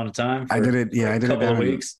once upon a time. I did it. Yeah, I did it a couple of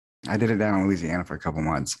weeks. I did it down in Louisiana for a couple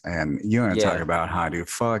months, and you want to talk about hot, dude?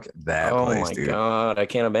 Fuck that place, dude. Oh my God, I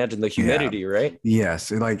can't imagine the humidity, right?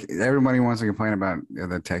 Yes, like everybody wants to complain about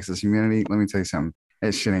the Texas humidity. Let me tell you something.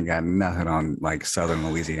 It shit ain't got nothing on like Southern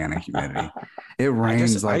Louisiana humidity. It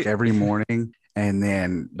rains every morning, and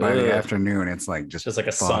then by the afternoon, it's like just like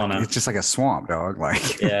a sauna. It's just like a swamp, dog.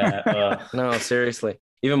 Like no, seriously.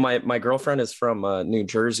 Even my girlfriend is from New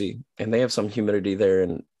Jersey, and they have some humidity there.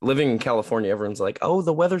 And living in California, everyone's like, "Oh,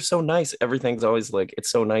 the weather's so nice. Everything's always like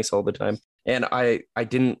it's so nice all the time." And I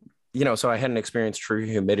didn't, so I hadn't experienced true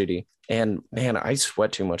humidity. And man, I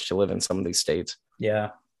sweat too much to live in some of these states.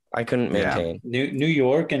 Yeah, I couldn't maintain. New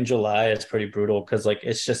York in July is pretty brutal because like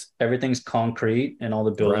it's just everything's concrete and all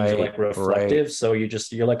the buildings are like reflective. Right. So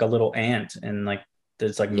you're like a little ant, and like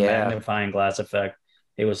there's like magnifying glass effect.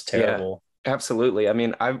 It was terrible. Absolutely. I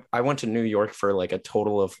mean, I went to New York for like a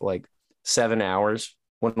total of like 7 hours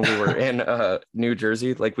when we were in New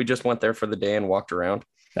Jersey. Like we just went there for the day and walked around.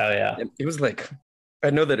 Oh yeah. And it was like, I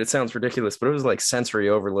know that it sounds ridiculous, but it was like sensory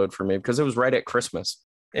overload for me because it was right at Christmas.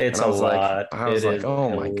 It's a lot. I was like, oh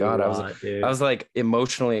my God. I was like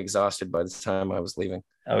emotionally exhausted by the time I was leaving.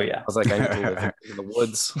 Oh yeah. I was like, I need to live in the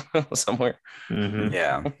woods somewhere. Mm-hmm.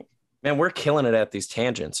 Yeah. Man, we're killing it at these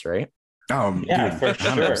tangents, right? Oh, yeah, dude, for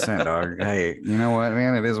sure. 100%, dog. Hey, you know what,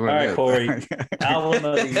 man? It is what it is. All right, Corey. Album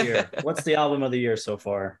of the year. What's the album of the year so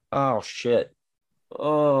far? Oh, shit.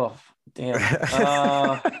 Oh, damn.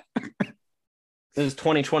 This is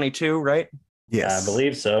 2022, right? Yes. I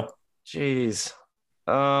believe so. Jeez.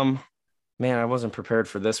 Man, I wasn't prepared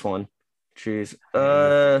for this one. Jeez.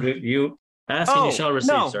 You ask and you shall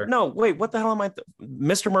receive, sir. No, wait, what the hell am I?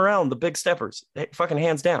 Mr. Morale and the Big Steppers. Hey, fucking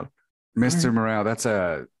hands down. Mr. Morale, that's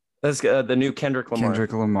the new Kendrick Lamar.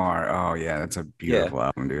 Kendrick Lamar. Oh yeah, that's a beautiful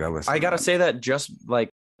album, dude. I gotta say that just like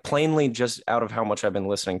plainly, just out of how much I've been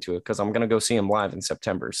listening to it, because I'm gonna go see him live in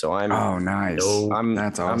September. So I'm. Oh, nice.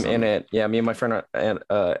 That's awesome. I'm in it. Yeah, me and my friend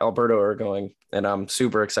Alberto are going, and I'm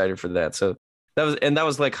super excited for that. So that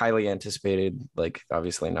was like highly anticipated. Like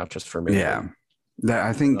obviously not just for me. Yeah,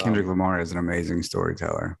 I think Kendrick Lamar is an amazing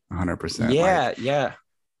storyteller. 100%. Yeah, yeah.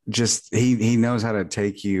 Just he knows how to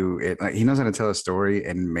take you. He knows how to tell a story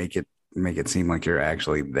and make it seem like you're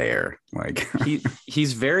actually there. Like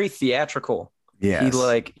he's very theatrical. Yeah,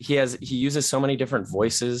 he uses so many different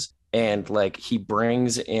voices, and like he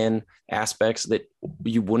brings in aspects that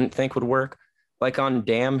you wouldn't think would work. Like on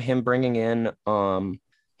Damn, him bringing in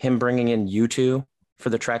U2 for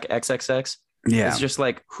the track XXX. Yeah, it's just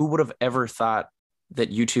like, who would have ever thought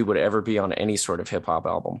that U2 would ever be on any sort of hip hop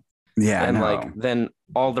album? Yeah, and like then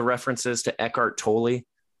all the references to Eckhart Tolle,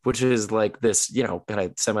 which is like this, kind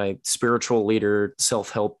of semi-spiritual leader,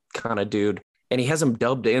 self-help kind of dude, and he has him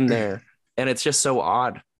dubbed in there, and it's just so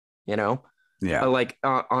odd, Yeah. Like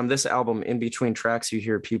on this album, in between tracks, you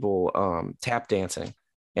hear people tap dancing,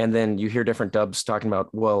 and then you hear different dubs talking about,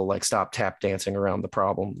 well, like stop tap dancing around the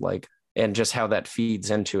problem, like, and just how that feeds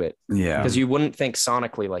into it. Yeah, because you wouldn't think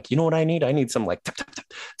sonically, like, you know what I need some like tap tap tap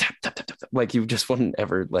tap tap tap tap. Like you just wouldn't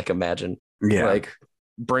ever like imagine like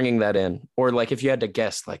bringing that in. Or like if you had to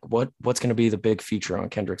guess like what's going to be the big feature on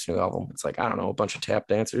Kendrick's new album, it's like, I don't know, a bunch of tap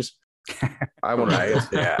dancers. I want to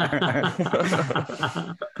yeah.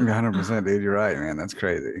 100%, dude, you're right, man. That's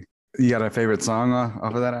crazy. You got a favorite song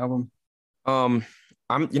off of that album?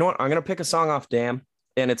 You know what, I'm gonna pick a song off Damn,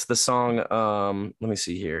 and it's the song let me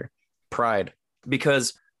see here, Pride,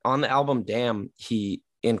 because on the album Damn, he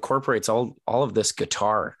incorporates all of this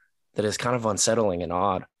guitar that is kind of unsettling and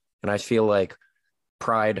odd, and I feel like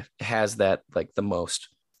Pride has that like the most.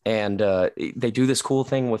 And they do this cool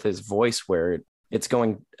thing with his voice where it's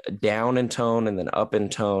going down in tone and then up in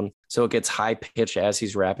tone, so it gets high pitch as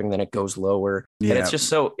he's rapping, then it goes lower. And it's just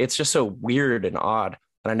so weird and odd,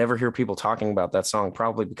 and I never hear people talking about that song,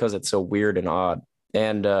 probably because it's so weird and odd.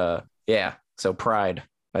 And so Pride,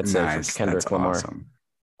 I'd say, for Kendrick Lamar.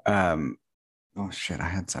 Awesome. Oh shit, I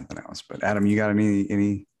had something else, but Adam, you got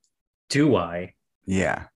any? Do I?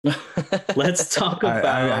 Yeah. Let's talk about.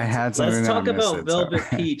 I had something. Let's talk about Velvet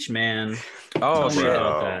Peach, man. Oh, tell me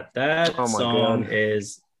about that. That song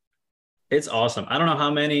it's awesome. I don't know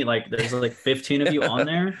how many. Like, there's like 15 of you on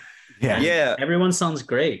there. Yeah. Everyone sounds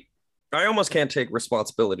great. I almost can't take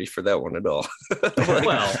responsibility for that one at all.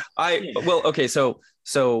 Okay.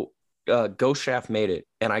 So Ghost Shaft made it,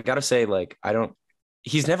 and I gotta say, like,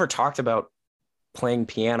 he's never talked about playing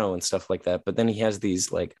piano and stuff like that, but then he has these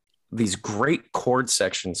great chord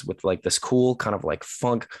sections with like this cool kind of like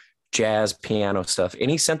funk jazz piano stuff. And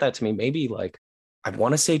he sent that to me maybe like, I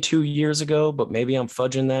want to say 2 years ago, but maybe I'm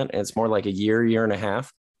fudging that, and it's more like a year and a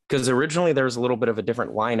half. Because originally there was a little bit of a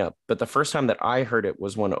different lineup, but the first time that I heard it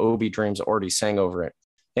was when Obi Dreams already sang over it.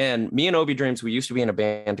 And me and Obi Dreams, we used to be in a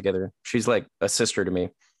band together. She's like a sister to me.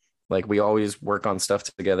 Like, we always work on stuff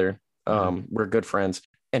together. We're good friends.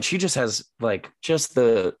 And she just has like just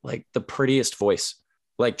the prettiest voice,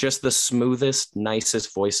 like just the smoothest,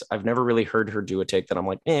 nicest voice. I've never really heard her do a take that I'm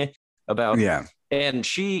like, about. Yeah. And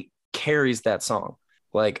she carries that song.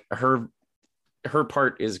 Like her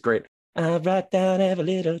part is great. I write down every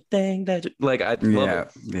little thing that like, I love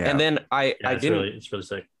it. Yeah. And then it's really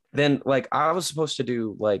sick. Then like I was supposed to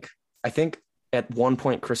do like, I think at one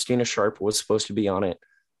point Christina Sharp was supposed to be on it.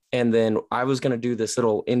 And then I was going to do this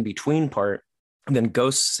little in between part. And then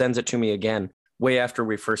Ghost sends it to me again, way after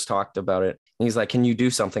we first talked about it. And he's like, can you do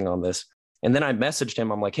something on this? And then I messaged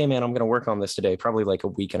him. I'm like, hey man, I'm going to work on this today, probably like a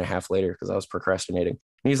week and a half later, because I was procrastinating.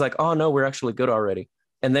 And he's like, oh no, we're actually good already.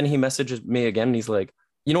 And then he messages me again, and he's like,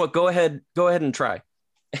 you know what, go ahead and try.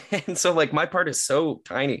 And so like my part is so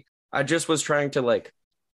tiny. I just was trying to like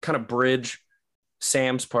kind of bridge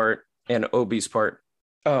Sam's part and Obi's part.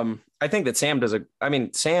 I think that Sad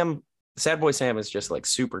Boy Sam is just like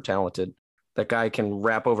super talented. That guy can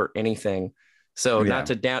rap over anything. So not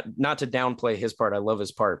to downplay his part. I love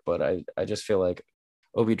his part, but I just feel like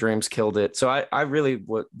Obi Dreams killed it. So I really,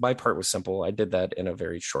 my part was simple. I did that in a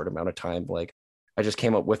very short amount of time. Like I just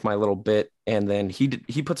came up with my little bit, and then he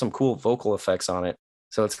put some cool vocal effects on it.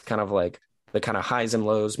 So it's kind of like the kind of highs and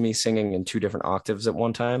lows, me singing in 2 different octaves at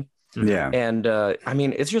one time. Yeah. And I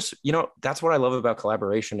mean, it's just, that's what I love about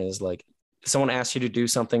collaboration is like someone asks you to do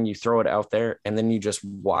something, you throw it out there, and then you just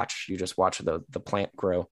watch the plant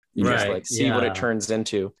grow. You just like see what it turns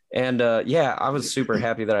into. And I was super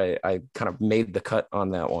happy that I kind of made the cut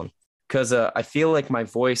on that one, because I feel like my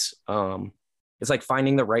voice, it's like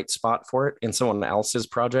finding the right spot for it in someone else's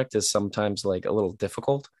project is sometimes like a little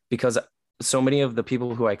difficult, because so many of the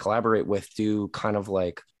people who I collaborate with do kind of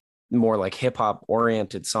like more like hip hop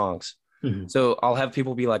oriented songs. Mm-hmm. So I'll have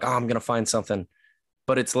people be like, oh, I'm going to find something,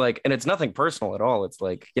 but it's like, and it's nothing personal at all. It's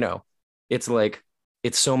like, it's like,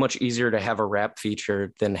 it's so much easier to have a rap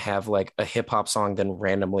feature than have like a hip hop song than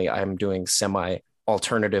randomly I'm doing semi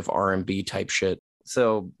alternative R&B type shit.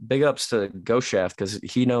 So big ups to Ghost Shaft, because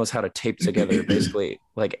he knows how to tape together basically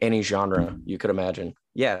like any genre you could imagine.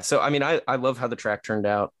 Yeah. So, I mean, I love how the track turned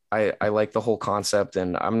out. I like the whole concept,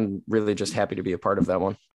 and I'm really just happy to be a part of that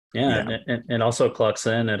one. Yeah. And also clocks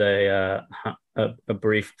in at a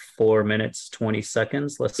brief 4 minutes, 20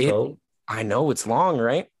 seconds. Let's go. I know it's long,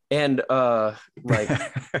 right? And like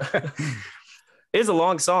it's a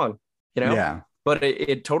long song, Yeah, but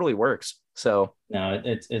it totally works. So no,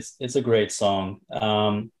 it's a great song.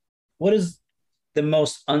 What is the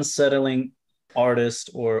most unsettling artist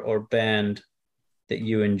or band that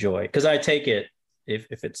you enjoy? Because I take it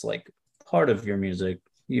if it's like part of your music,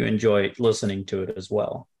 you enjoy listening to it as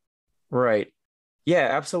well. Right. Yeah,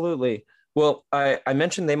 absolutely. Well, I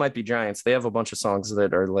mentioned They Might Be Giants. They have a bunch of songs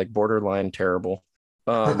that are like borderline terrible.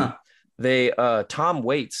 They Tom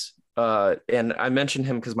Waits, and I mentioned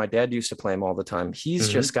him because my dad used to play him all the time. He's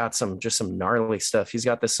just got some gnarly stuff. He's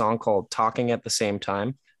got this song called Talking at the Same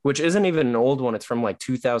Time, which isn't even an old one. It's from like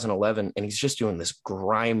 2011, and he's just doing this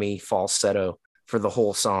grimy falsetto for the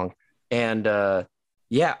whole song. And I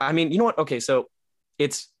mean, you know what? Okay, so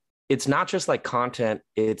it's not just like content.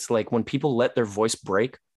 It's like when people let their voice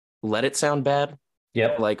break, let it sound bad.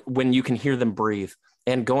 Yeah, like when you can hear them breathe.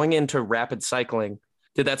 And going into rapid cycling,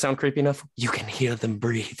 did that sound creepy enough? You can hear them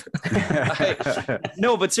breathe.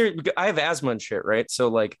 No, but seriously, I have asthma and shit, right? So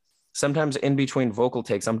like sometimes in between vocal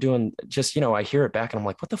takes, I'm doing just, I hear it back and I'm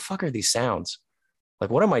like, what the fuck are these sounds? Like,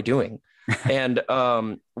 what am I doing? And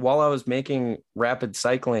while I was making Rapid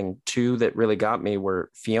Cycling, 2 that really got me were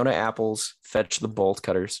Fiona Apple's Fetch the Bolt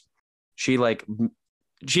Cutters. She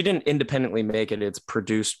didn't independently make it. It's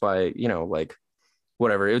produced by, like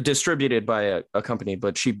whatever, it was distributed by a company,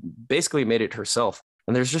 but she basically made it herself.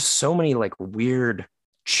 And there's just so many like weird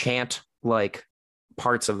chant like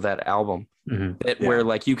parts of that album where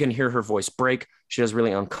like you can hear her voice break. She does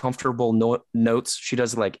really uncomfortable notes. She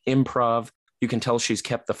does like improv. You can tell she's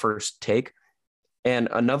kept the first take. And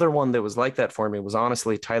another one that was like that for me was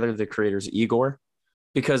honestly Tyler, the Creator's Igor,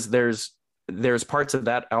 because there's parts of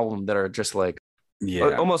that album that are just like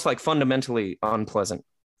almost like fundamentally unpleasant.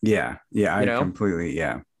 Yeah. Completely.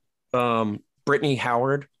 Yeah. Brittany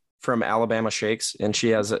Howard from Alabama Shakes, and she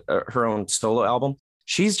has her own solo album.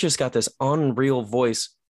 She's just got this unreal voice,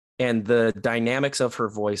 and the dynamics of her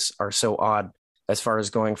voice are so odd as far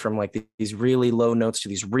as going from like these really low notes to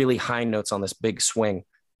these really high notes on this big swing.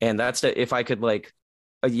 And that's if I could like,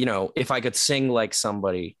 if I could sing like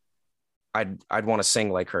somebody, I'd want to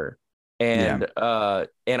sing like her. And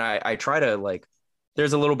I try to like,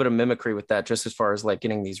 there's a little bit of mimicry with that, just as far as like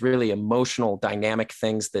getting these really emotional, dynamic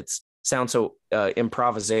things that sound so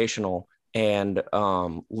improvisational and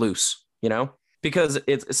loose, because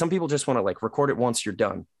some people just want to like record it once, you're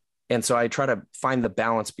done. And so I try to find the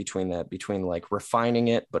balance between like refining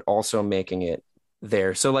it, but also making it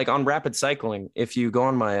there. So like on Rapid Cycling, if you go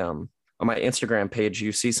on my Instagram page,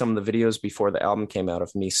 you see some of the videos before the album came out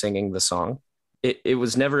of me singing the song. It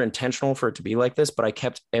was never intentional for it to be like this, but I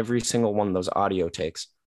kept every single one of those audio takes.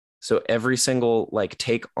 So every single like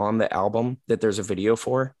take on the album that there's a video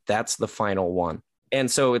for, that's the final one. And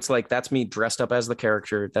so it's like, that's me dressed up as the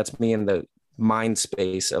character. That's me in the mind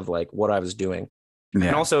space of like what I was doing. Yeah.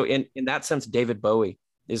 And also in that sense, David Bowie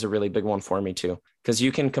is a really big one for me too, because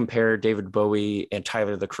you can compare David Bowie and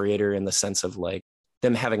Tyler, the Creator, in the sense of like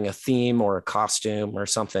them having a theme or a costume or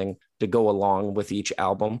something to go along with each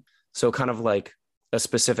album. So kind of like a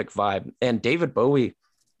specific vibe. And David Bowie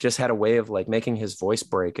just had a way of like making his voice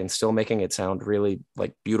break and still making it sound really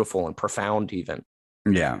like beautiful and profound even.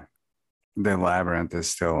 Yeah. The Labyrinth is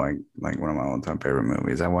still like one of my all-time favorite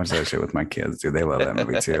movies. I watch that shit with my kids, dude. They love that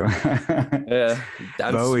movie too. Yeah.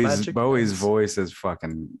 Bowie's voice is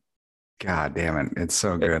fucking, god damn it. It's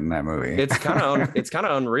so good in that movie. It's kind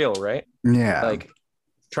of unreal, right? Yeah. Like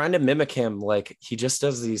trying to mimic him, like he just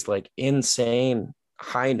does these like insane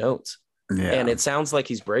high notes. Yeah. And it sounds like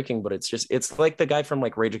he's breaking, but it's like the guy from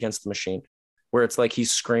like Rage Against the Machine, where it's like he's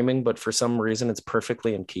screaming, but for some reason it's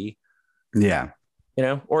perfectly in key. Yeah. You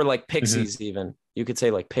know, or like Pixies, even you could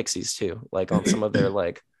say like Pixies too, like on some of their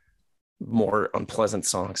like more unpleasant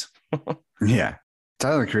songs. Yeah.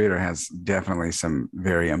 Tyler, the Creator, has definitely some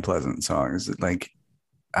very unpleasant songs. Like,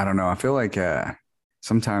 I don't know. I feel like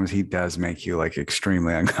sometimes he does make you like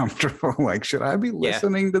extremely uncomfortable. Like, should I be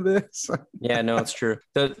listening to this? Yeah, no, it's true.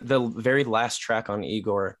 The very last track on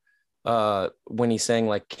Igor, when he's saying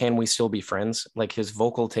like, "Can we still be friends?" Like his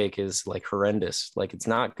vocal take is like horrendous. Like it's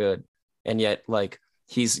not good. And yet like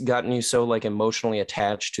he's gotten you so like emotionally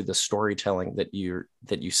attached to the storytelling that you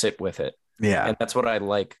sit with it. Yeah. And that's what I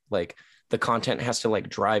like the content has to like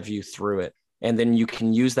drive you through it, and then you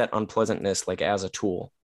can use that unpleasantness like as a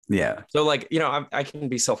tool. Yeah. So like, you know, I can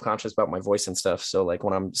be self-conscious about my voice and stuff, so like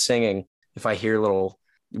when I'm singing, if I hear little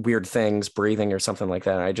weird things, breathing or something like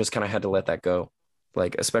that, I just kind of had to let that go,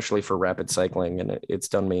 like especially for Rapid Cycling, and it's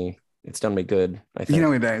done me good, I think. You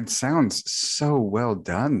know, it sounds so well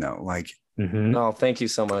done though. Like, oh, thank you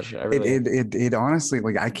so much. I really... it honestly,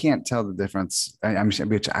 like I can't tell the difference.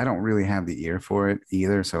 Which I don't really have the ear for it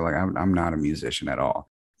either. So like I'm not a musician at all.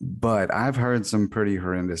 But I've heard some pretty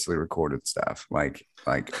horrendously recorded stuff, like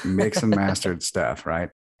mix and mastered stuff, right?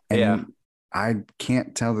 And yeah, I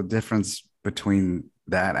can't tell the difference between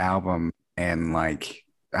that album and like,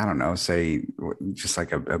 I don't know, say just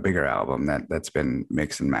like a bigger album that's been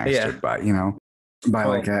mixed and mastered by, you know, by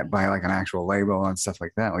like an actual label and stuff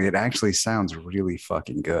like that. Like it actually sounds really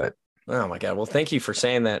fucking good. Oh my God. Well, thank you for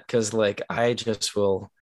saying that. Cause like, I just will,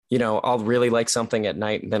 you know, I'll really like something at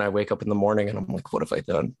night and then I wake up in the morning and I'm like, what have I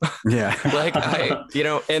done? Yeah. Like you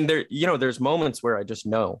know, and there, you know, there's moments where I just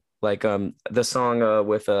know, like the song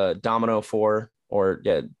with Domino 4 or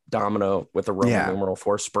Domino with the Roman numeral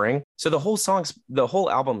 4, Spring. So the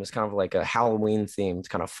whole album is kind of like a Halloween themed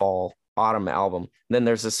kind of fall autumn album. And then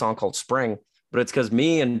there's this song called Spring, but it's because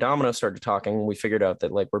me and Domino started talking and we figured out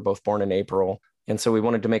that like we're both born in April. And so we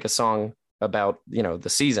wanted to make a song about, you know, the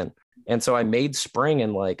season. And so I made Spring,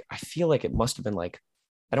 and like, I feel like it must've been like,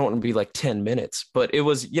 I don't want to be like 10 minutes, but it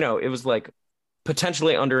was, you know, it was like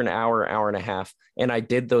potentially under an hour and a half. And I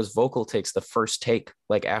did those vocal takes the first take,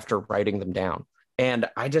 like after writing them down. And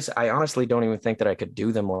I honestly don't even think that I could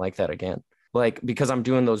do them like that again. Like, because I'm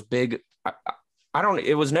doing those big,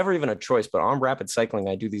 it was never even a choice, but on Rapid Cycling,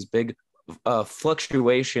 I do these big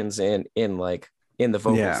fluctuations in the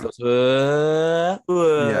vocals. Yeah.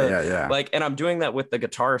 Yeah. Like, and I'm doing that with the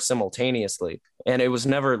guitar simultaneously. And it was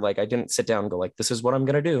never like, I didn't sit down and go like, this is what I'm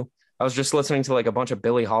going to do. I was just listening to like a bunch of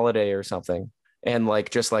Billie Holiday or something. And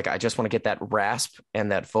like, just like, I just want to get that rasp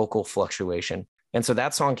and that vocal fluctuation. And so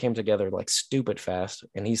that song came together like stupid fast.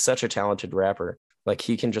 And he's such a talented rapper. Like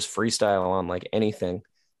he can just freestyle on like anything.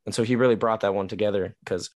 And so he really brought that one together,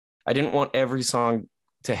 because I didn't want every song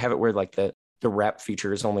to have it where like the rap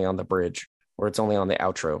feature is only on the bridge or it's only on the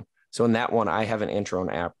outro. So in that one, I have an intro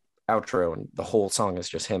and outro, and the whole song is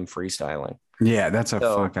just him freestyling. Yeah, that's a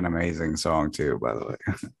fucking amazing song too, by the way.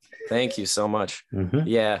 Thank you so much.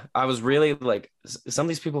 Yeah, I was really like, some of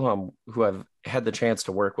these people who I've had the chance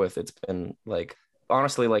to work with, it's been like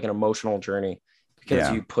honestly like an emotional journey,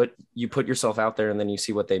 because you put yourself out there and then you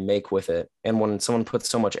see what they make with it. And when someone puts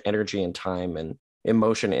so much energy and time and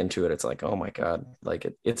emotion into it, it's like, oh my God, like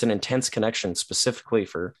it's an intense connection specifically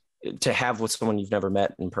to have with someone you've never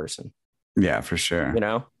met in person. Yeah, for sure. You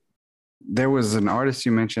know, there was an artist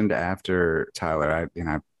you mentioned after Tyler,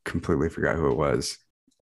 I completely forgot who it was.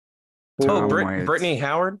 Brittany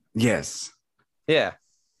Howard. Yes. Yeah.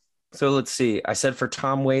 So let's see. I said for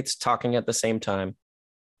Tom Waits, Talking at the Same Time.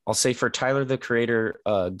 I'll say for Tyler, the Creator,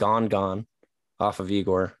 Gone Gone off of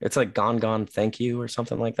Igor. It's like Gone Gone Thank You or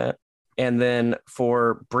something like that. And then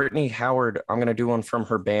for Brittany Howard, I'm going to do one from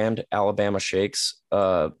her band, Alabama Shakes,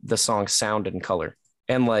 the song Sound and Color.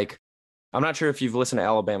 And like, I'm not sure if you've listened to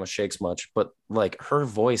Alabama Shakes much, but like her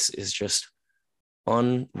voice is just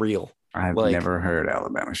unreal. I've never heard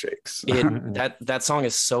Alabama Shakes. That song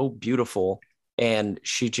is so beautiful, and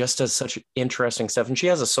she just does such interesting stuff. And she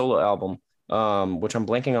has a solo album, which I'm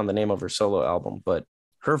blanking on the name of her solo album, but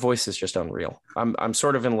her voice is just unreal. I'm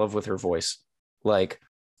sort of in love with her voice. Like,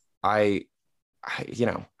 I I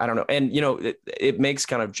don't know. And, it makes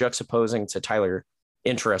kind of juxtaposing to Tyler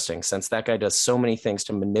interesting, since that guy does so many things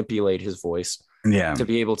to manipulate his voice to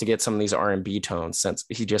be able to get some of these R&B tones, since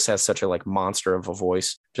he just has such a like monster of a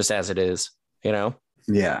voice just as it is,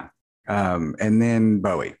 Yeah. And then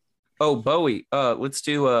Bowie. Oh, Bowie. Let's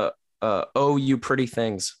do Oh You Pretty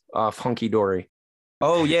Things off Hunky Dory.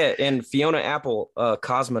 Oh yeah, and Fiona Apple,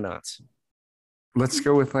 Cosmonauts. Let's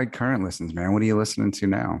go with like current listens, man. What are you listening to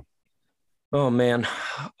now? Oh man.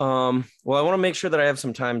 Well, I want to make sure that I have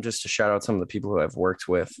some time just to shout out some of the people who I've worked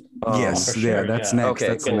with. Yes, yeah, that's next. Okay,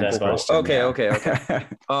 that's cool. the next question. Okay.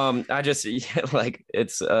 I just like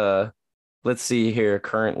it's let's see here,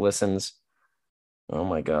 current listens. Oh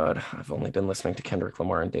my God, I've only been listening to Kendrick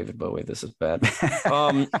Lamar and David Bowie. This is bad.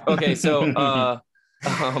 Okay, so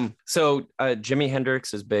Jimi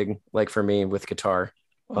Hendrix is big, like for me with guitar.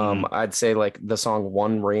 I'd say like the song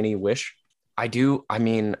One Rainy Wish. I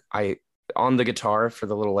on the guitar for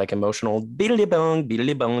the little like emotional beedly bong,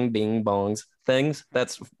 bing bongs things.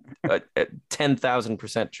 That's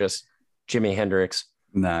 10,000% just Jimi Hendrix.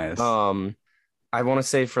 Nice. I want to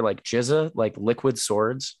say for like Jizza, like Liquid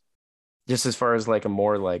Swords, just as far as like a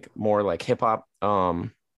more like hip hop.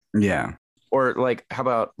 Yeah. Or like, how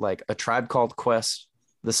about like A Tribe Called Quest,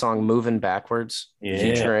 the song Moving Backwards,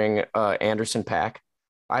 featuring Anderson .Paak.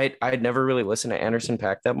 I'd never really listened to Anderson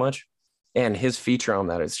 .Paak that much, and his feature on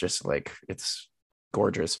that is just like, it's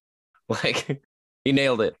gorgeous. Like he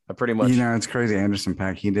nailed it pretty much. It's crazy. Anderson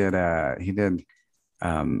 .Paak, he did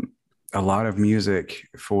a lot of music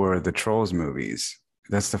for the Trolls movies.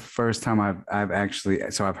 That's the first time I've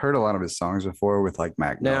actually, so I've heard a lot of his songs before with like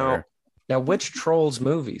Mac Miller. Now, which Trolls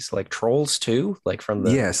movies? Like Trolls 2? Like from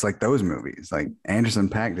the... Yes, like those movies. Like Anderson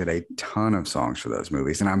 .Paak did a ton of songs for those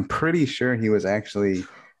movies. And I'm pretty sure he was actually,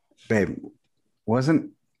 babe,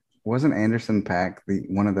 wasn't Anderson .Paak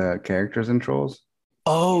one of the characters in Trolls?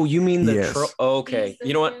 Oh, you mean the Troll? Oh, okay. He's the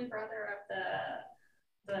you know what? brother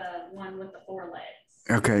of the one with the 4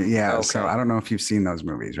 legs. Okay, yeah. Okay. So I don't know if you've seen those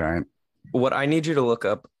movies, right? What I need you to look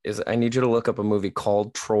up is a movie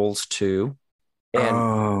called Trolls 2. And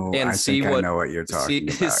I see think what I know what you're talking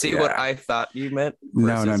about. See what I thought you meant.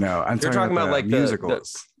 No. I'm you're talking about like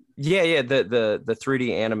musicals. The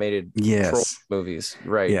 3D animated Troll movies,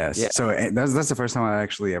 right? Yes. Yeah. So that's the first time I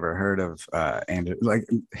actually ever heard of like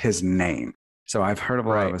his name. So I've heard of a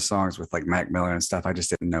lot of his songs with like Mac Miller and stuff. I just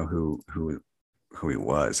didn't know who he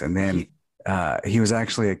was. And then he was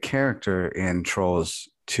actually a character in Trolls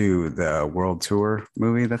 2, the World Tour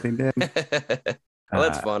movie that they did. Well,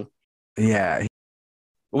 that's fun. Yeah.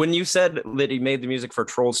 When you said that he made the music for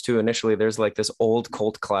Trolls 2 initially, there's like this old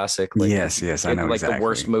cult classic. Like, yes, I know, like exactly. The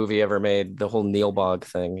worst movie ever made, the whole Neil Bog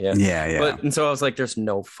thing. Yeah. And so I was like, there's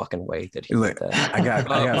no fucking way that he did that. I got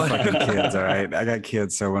fucking kids, all right? I got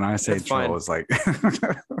kids, so when I say Trolls, like...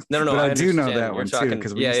 no. But I do know that one too,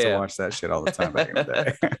 because we used to watch that shit all the time back in the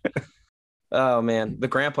day. Oh, man. The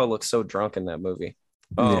grandpa looks so drunk in that movie.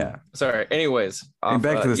 Sorry. Anyways,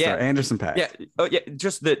 back to the story. Anderson .Paak. Yeah. Oh yeah.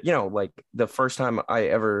 Just that, like the first time I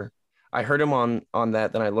heard him on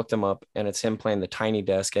that, then I looked him up, and it's him playing the Tiny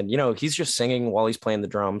Desk, and he's just singing while he's playing the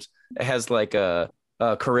drums. It has like a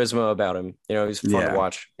charisma about him. He's fun to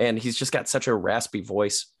watch, and he's just got such a raspy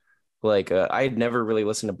voice. Like I had never really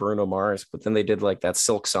listened to Bruno Mars, but then they did like that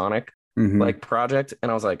Silk Sonic like project,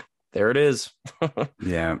 and I was like, there it is.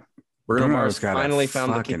 Yeah. Bruno Mars finally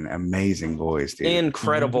found the fucking amazing voice, dude.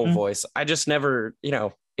 Incredible voice. I just never,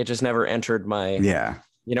 it just never entered my,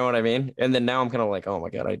 you know what I mean? And then now I'm kind of like, oh my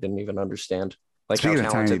God, I didn't even understand like how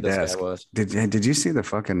talented this guy was. Did you see the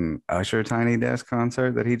fucking Usher Tiny Desk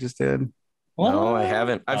concert that he just did? What? No, I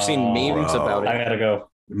haven't. I've seen memes about it. I gotta go.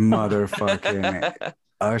 Motherfucking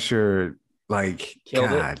Usher. Like,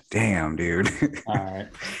 God damn, dude. All right.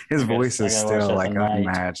 His voice is still like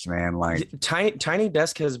unmatched, man. Like Tiny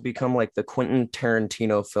Desk has become like the Quentin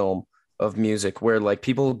Tarantino film of music, where like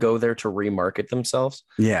people go there to remarket themselves.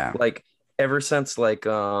 Yeah. Like ever since like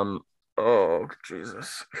oh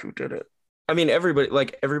Jesus, who did it? I mean,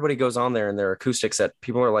 everybody goes on there and their acoustic set.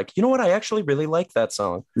 People are like, you know what? I actually really like that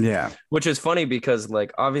song. Yeah. Which is funny because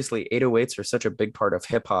like obviously 808s are such a big part of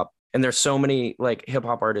hip hop, and there's so many like hip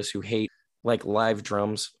hop artists who hate like live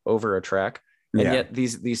drums over a track, and yet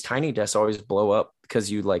these Tiny Desks always blow up because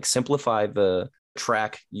you like simplify the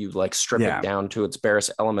track, you like strip it down to its barest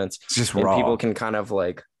elements. It's just and raw. People can kind of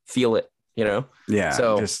like feel it, Yeah.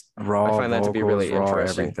 So just raw. I find that to be really raw,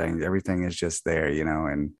 interesting. Everything is just there,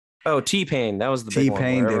 and Oh, T-Pain. That was the big one.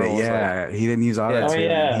 T-Pain did it. Yeah. Like, he didn't use auto-tune.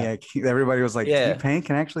 Yeah. Everybody was like, T-Pain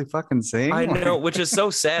can actually fucking sing. I know, which is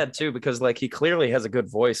so sad too, because like he clearly has a good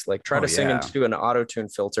voice. Like try to sing into an auto-tune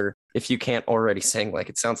filter if you can't already sing. Like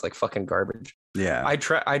it sounds like fucking garbage. Yeah. I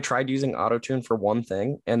tried using auto-tune for one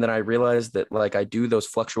thing, and then I realized that like I do those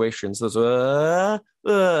fluctuations, those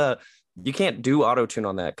you can't do auto-tune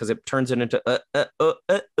on that because it turns it into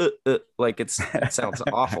like it sounds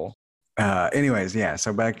awful. Anyways, yeah.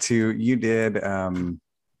 So back to you did the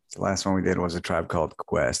last one we did was a Tribe Called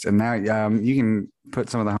Quest, and now you can put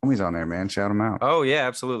some of the homies on there, man. Shout them out. Oh yeah,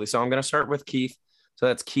 absolutely. So I'm gonna start with Keith. So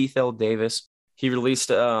that's Keith L. Davis. He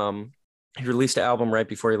released an album right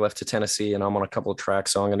before he left to Tennessee, and I'm on a couple of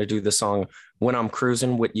tracks. So I'm gonna do the song "When I'm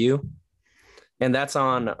Cruising with You," and that's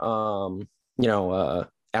on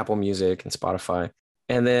Apple Music and Spotify.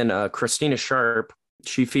 And then Christina Sharp,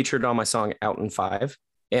 she featured on my song "Out in 5."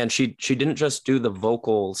 And she didn't just do the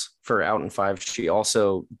vocals for Out in 5. She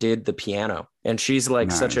also did the piano. And she's like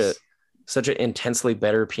such an intensely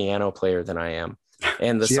better piano player than I am.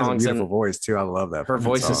 And the she songs has a beautiful voice too. I love that. Her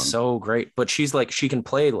voice is so great. But she's like, she can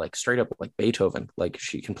play like straight up like Beethoven. Like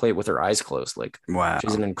she can play it with her eyes closed. Like wow.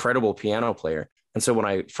 She's an incredible piano player. And so when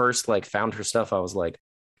I first like found her stuff, I was like,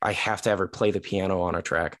 I have to have her play the piano on a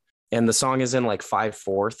track. And the song is in like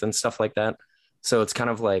 5/4 and stuff like that. So it's kind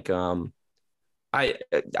of like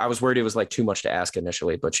I was worried it was like too much to ask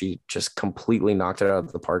initially, but she just completely knocked it out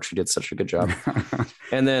of the park. She did such a good job.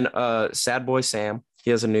 And then Sad Boy Sam,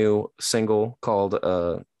 he has a new single called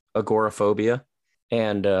Agoraphobia.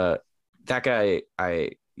 And that guy,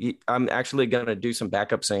 I'm actually going to do some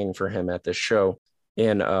backup singing for him at this show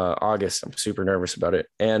in August. I'm super nervous about it.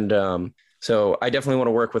 And so I definitely want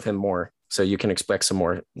to work with him more. So you can expect some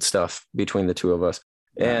more stuff between the two of us.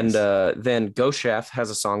 Nice. And then Ghost Shaft has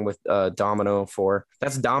a song with Domino 4.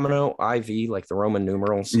 That's Domino IV, like the Roman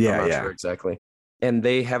numerals. Yeah, I'm not sure exactly. And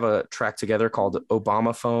they have a track together called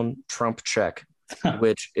Obama Phone Trump Check,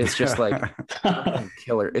 which is just like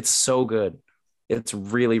killer. It's so good. It's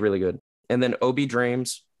really, really good. And then Obi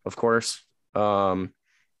Dreams, of course.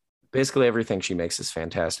 Basically everything she makes is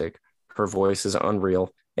fantastic. Her voice is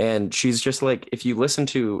unreal. And she's just like, if you listen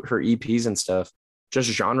to her EPs and stuff, just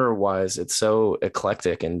genre wise, it's so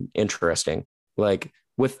eclectic and interesting. Like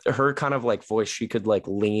with her kind of like voice, she could like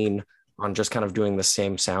lean on just kind of doing the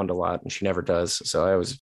same sound a lot, and she never does. So I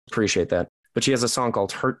always appreciate that. But she has a song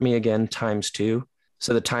called Hurt Me Again ×2.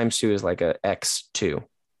 So the ×2 is like a X2.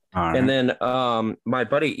 Right. And then my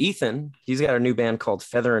buddy Ethan, he's got a new band called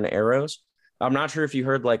Feather and Arrows. I'm not sure if you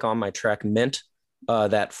heard like on my track Mint,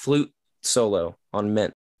 that flute solo on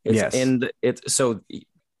Mint. So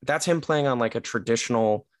that's him playing on like a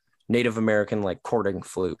traditional Native American like cording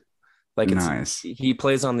flute. Like it's nice. He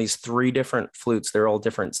plays on these 3 different flutes. They're all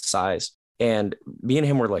different size. And me and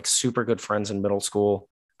him were like super good friends in middle school,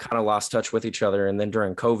 kind of lost touch with each other. And then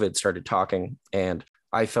during COVID started talking, and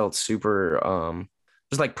I felt super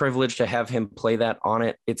just like privileged to have him play that on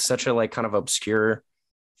it. It's such a like kind of obscure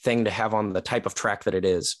thing to have on the type of track that it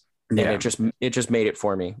is. And it just made it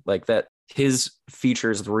for me. Like that his feature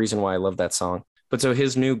is the reason why I love that song. But so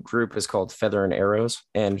his new group is called Feather and Arrows,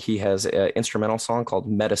 and he has an instrumental song called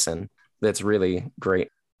Medicine that's really great.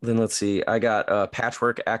 Then let's see, I got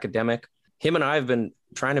Patchwork Academic. Him and I have been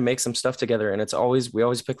trying to make some stuff together, and we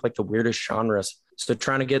always pick like the weirdest genres. So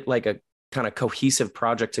trying to get like a kind of cohesive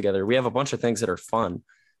project together. We have a bunch of things that are fun.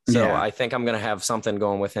 So I think I'm going to have something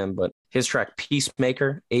going with him. But his track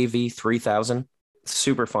Peacemaker, AV 3000,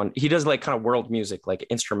 super fun. He does like kind of world music, like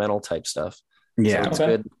instrumental type stuff. Yeah, so it's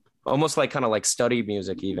good. Almost like kind of like study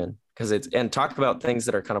music even, because it's and talk about things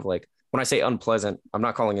that are kind of like, when I say unpleasant, I'm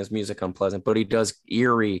not calling his music unpleasant, but he does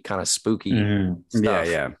eerie kind of spooky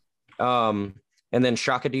stuff. And then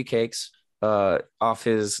Shaka D Cakes, off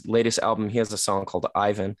his latest album, he has a song called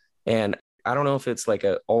Ivan, and I don't know if it's like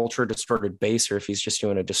a ultra distorted bass or if he's just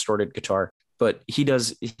doing a distorted guitar, but he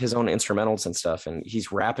does his own instrumentals and stuff, and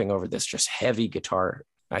he's rapping over this just heavy guitar.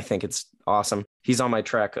 I think it's awesome. He's on my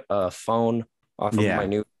track Phone off of my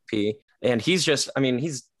new EP, and he's just, I mean,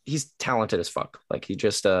 he's talented as fuck. Like he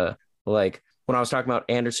just like when I was talking about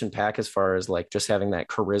Anderson .Paak as far as like just having that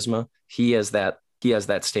charisma, he has that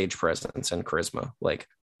stage presence and charisma. Like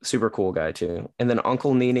super cool guy too. And then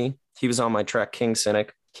Uncle Nini, he was on my track Kyng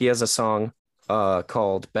Cynic. He has a song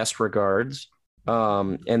called Best Regards.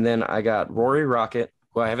 And then I got Rory Rocket,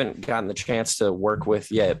 who I haven't gotten the chance to work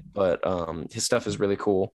with yet, but his stuff is really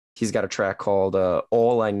cool. He's got a track called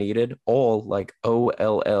All I Needed, all like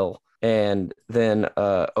OLL. And then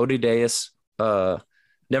Odideus,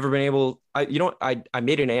 never been able, I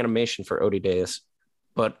made an animation for Odideus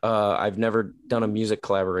but I've never done a music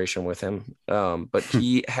collaboration with him. But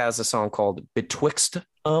he has a song called Betwixt.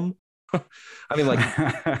 I mean, like,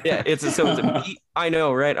 yeah, it's a I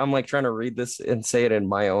know, right? I'm like trying to read this and say it in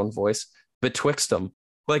my own voice. Betwixt 'em.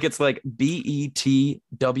 Like it's like BETWIXT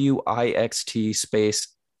space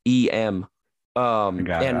EM.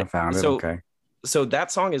 I found it. Okay. So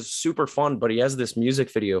that song is super fun, but he has this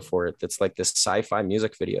music video for it that's like this sci-fi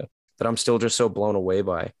music video that I'm still just so blown away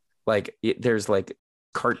by. Like there's like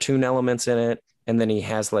cartoon elements in it, and then he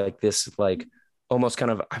has like this like almost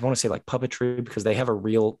kind of, I want to say like puppetry, because they have a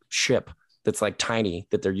real ship that's like tiny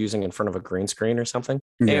that they're using in front of a green screen or something.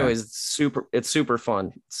 Yeah. Anyways, it's super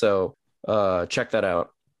fun. So check that out.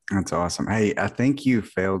 That's awesome. Hey, I think you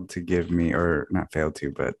failed to give me, or not failed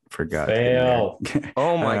to, but forgot. Fail.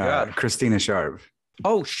 Oh my God. Christina Sharp.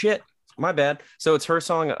 Oh shit. My bad. So it's her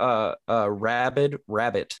song, Rabid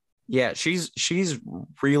Rabbit. Yeah, she's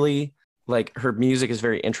really, like, her music is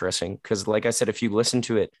very interesting because, like I said, if you listen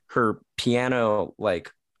to it, her piano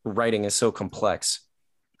like writing is so complex,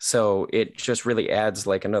 so it just really adds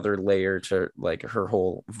like another layer to like her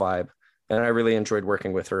whole vibe. And I really enjoyed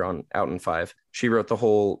working with her on Out in 5. She wrote the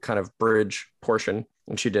whole kind of bridge portion,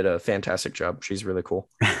 and she did a fantastic job. She's really cool.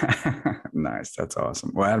 Nice, that's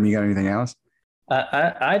awesome. Well, Adam, you got anything else?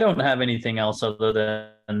 I don't have anything else other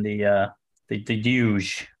than the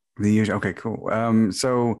huge. The usual. Okay, cool.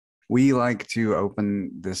 So we like to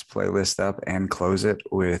open this playlist up and close it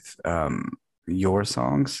with your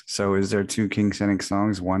songs. So is there 2 Kyng Cynic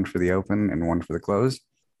songs, one for the open and one for the close?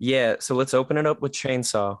 Yeah, so let's open it up with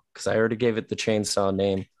Chainsaw, because I already gave it the Chainsaw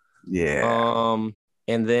name. Yeah.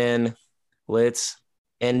 And then let's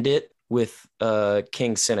end it with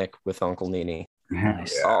Kyng Cynic with Uncle Nini.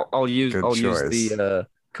 Nice. I'll use the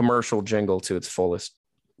commercial jingle to its fullest.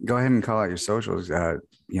 Go ahead and call out your socials.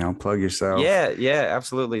 Plug yourself. Yeah,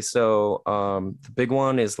 absolutely. So the big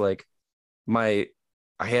one is like I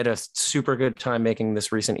had a super good time making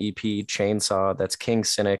this recent EP, Chainsaw. That's Kyng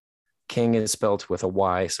Cynic. Kyng is spelled with a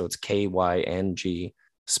Y, so it's KYNG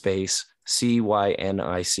space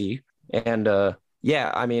CYNIC. And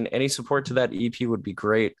yeah, I mean, any support to that EP would be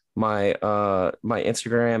great. My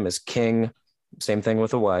Instagram is Kyng, same thing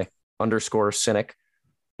with a Y, _Cynic.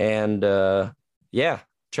 And yeah,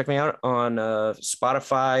 check me out on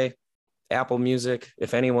Spotify, Apple Music.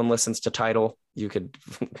 If anyone listens to Tidal, you could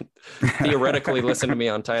theoretically listen to me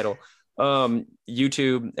on Tidal.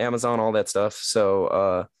 YouTube, Amazon, all that stuff.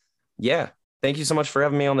 So yeah, thank you so much for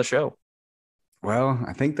having me on the show. Well,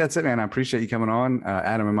 I think that's it, man. I appreciate you coming on.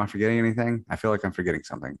 Adam, am I forgetting anything? I feel like I'm forgetting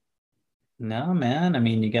something. No, man. I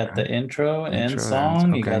mean, you got the intro and song.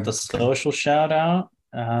 Okay. You got the social shout out.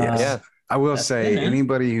 Yes. Yeah. I will say,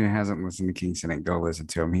 anybody who hasn't listened to Kyng Cynic, go listen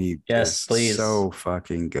to him. He is so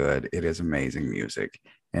fucking good. It is amazing music,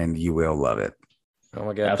 and you will love it. Oh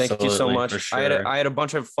my God. Absolutely, thank you so much. Sure. I had a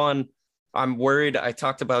bunch of fun. I'm worried I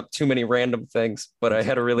talked about too many random things, but I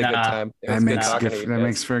had a really good time. That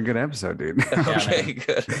makes for a good episode, dude. Okay,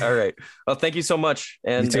 good. All right. Well, thank you so much.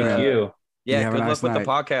 And thank you. Yeah, good luck with the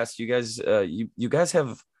podcast. You guys, you guys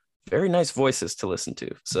have very nice voices to listen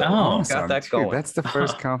to. So got that going. Dude, that's the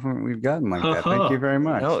first compliment we've gotten like that. Thank you very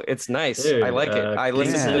much. No, it's nice. Dude, I like it. I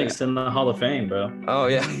listen to it in the Hall of Fame, bro. Oh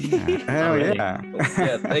yeah. Hell yeah.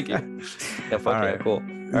 Yeah, thank you. Yeah, fuck yeah, cool.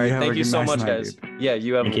 All right, thank you so much, guys. Dude. Yeah,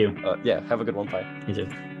 you have. Thank you. Yeah, have a good one. Bye. You too.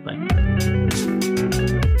 Bye.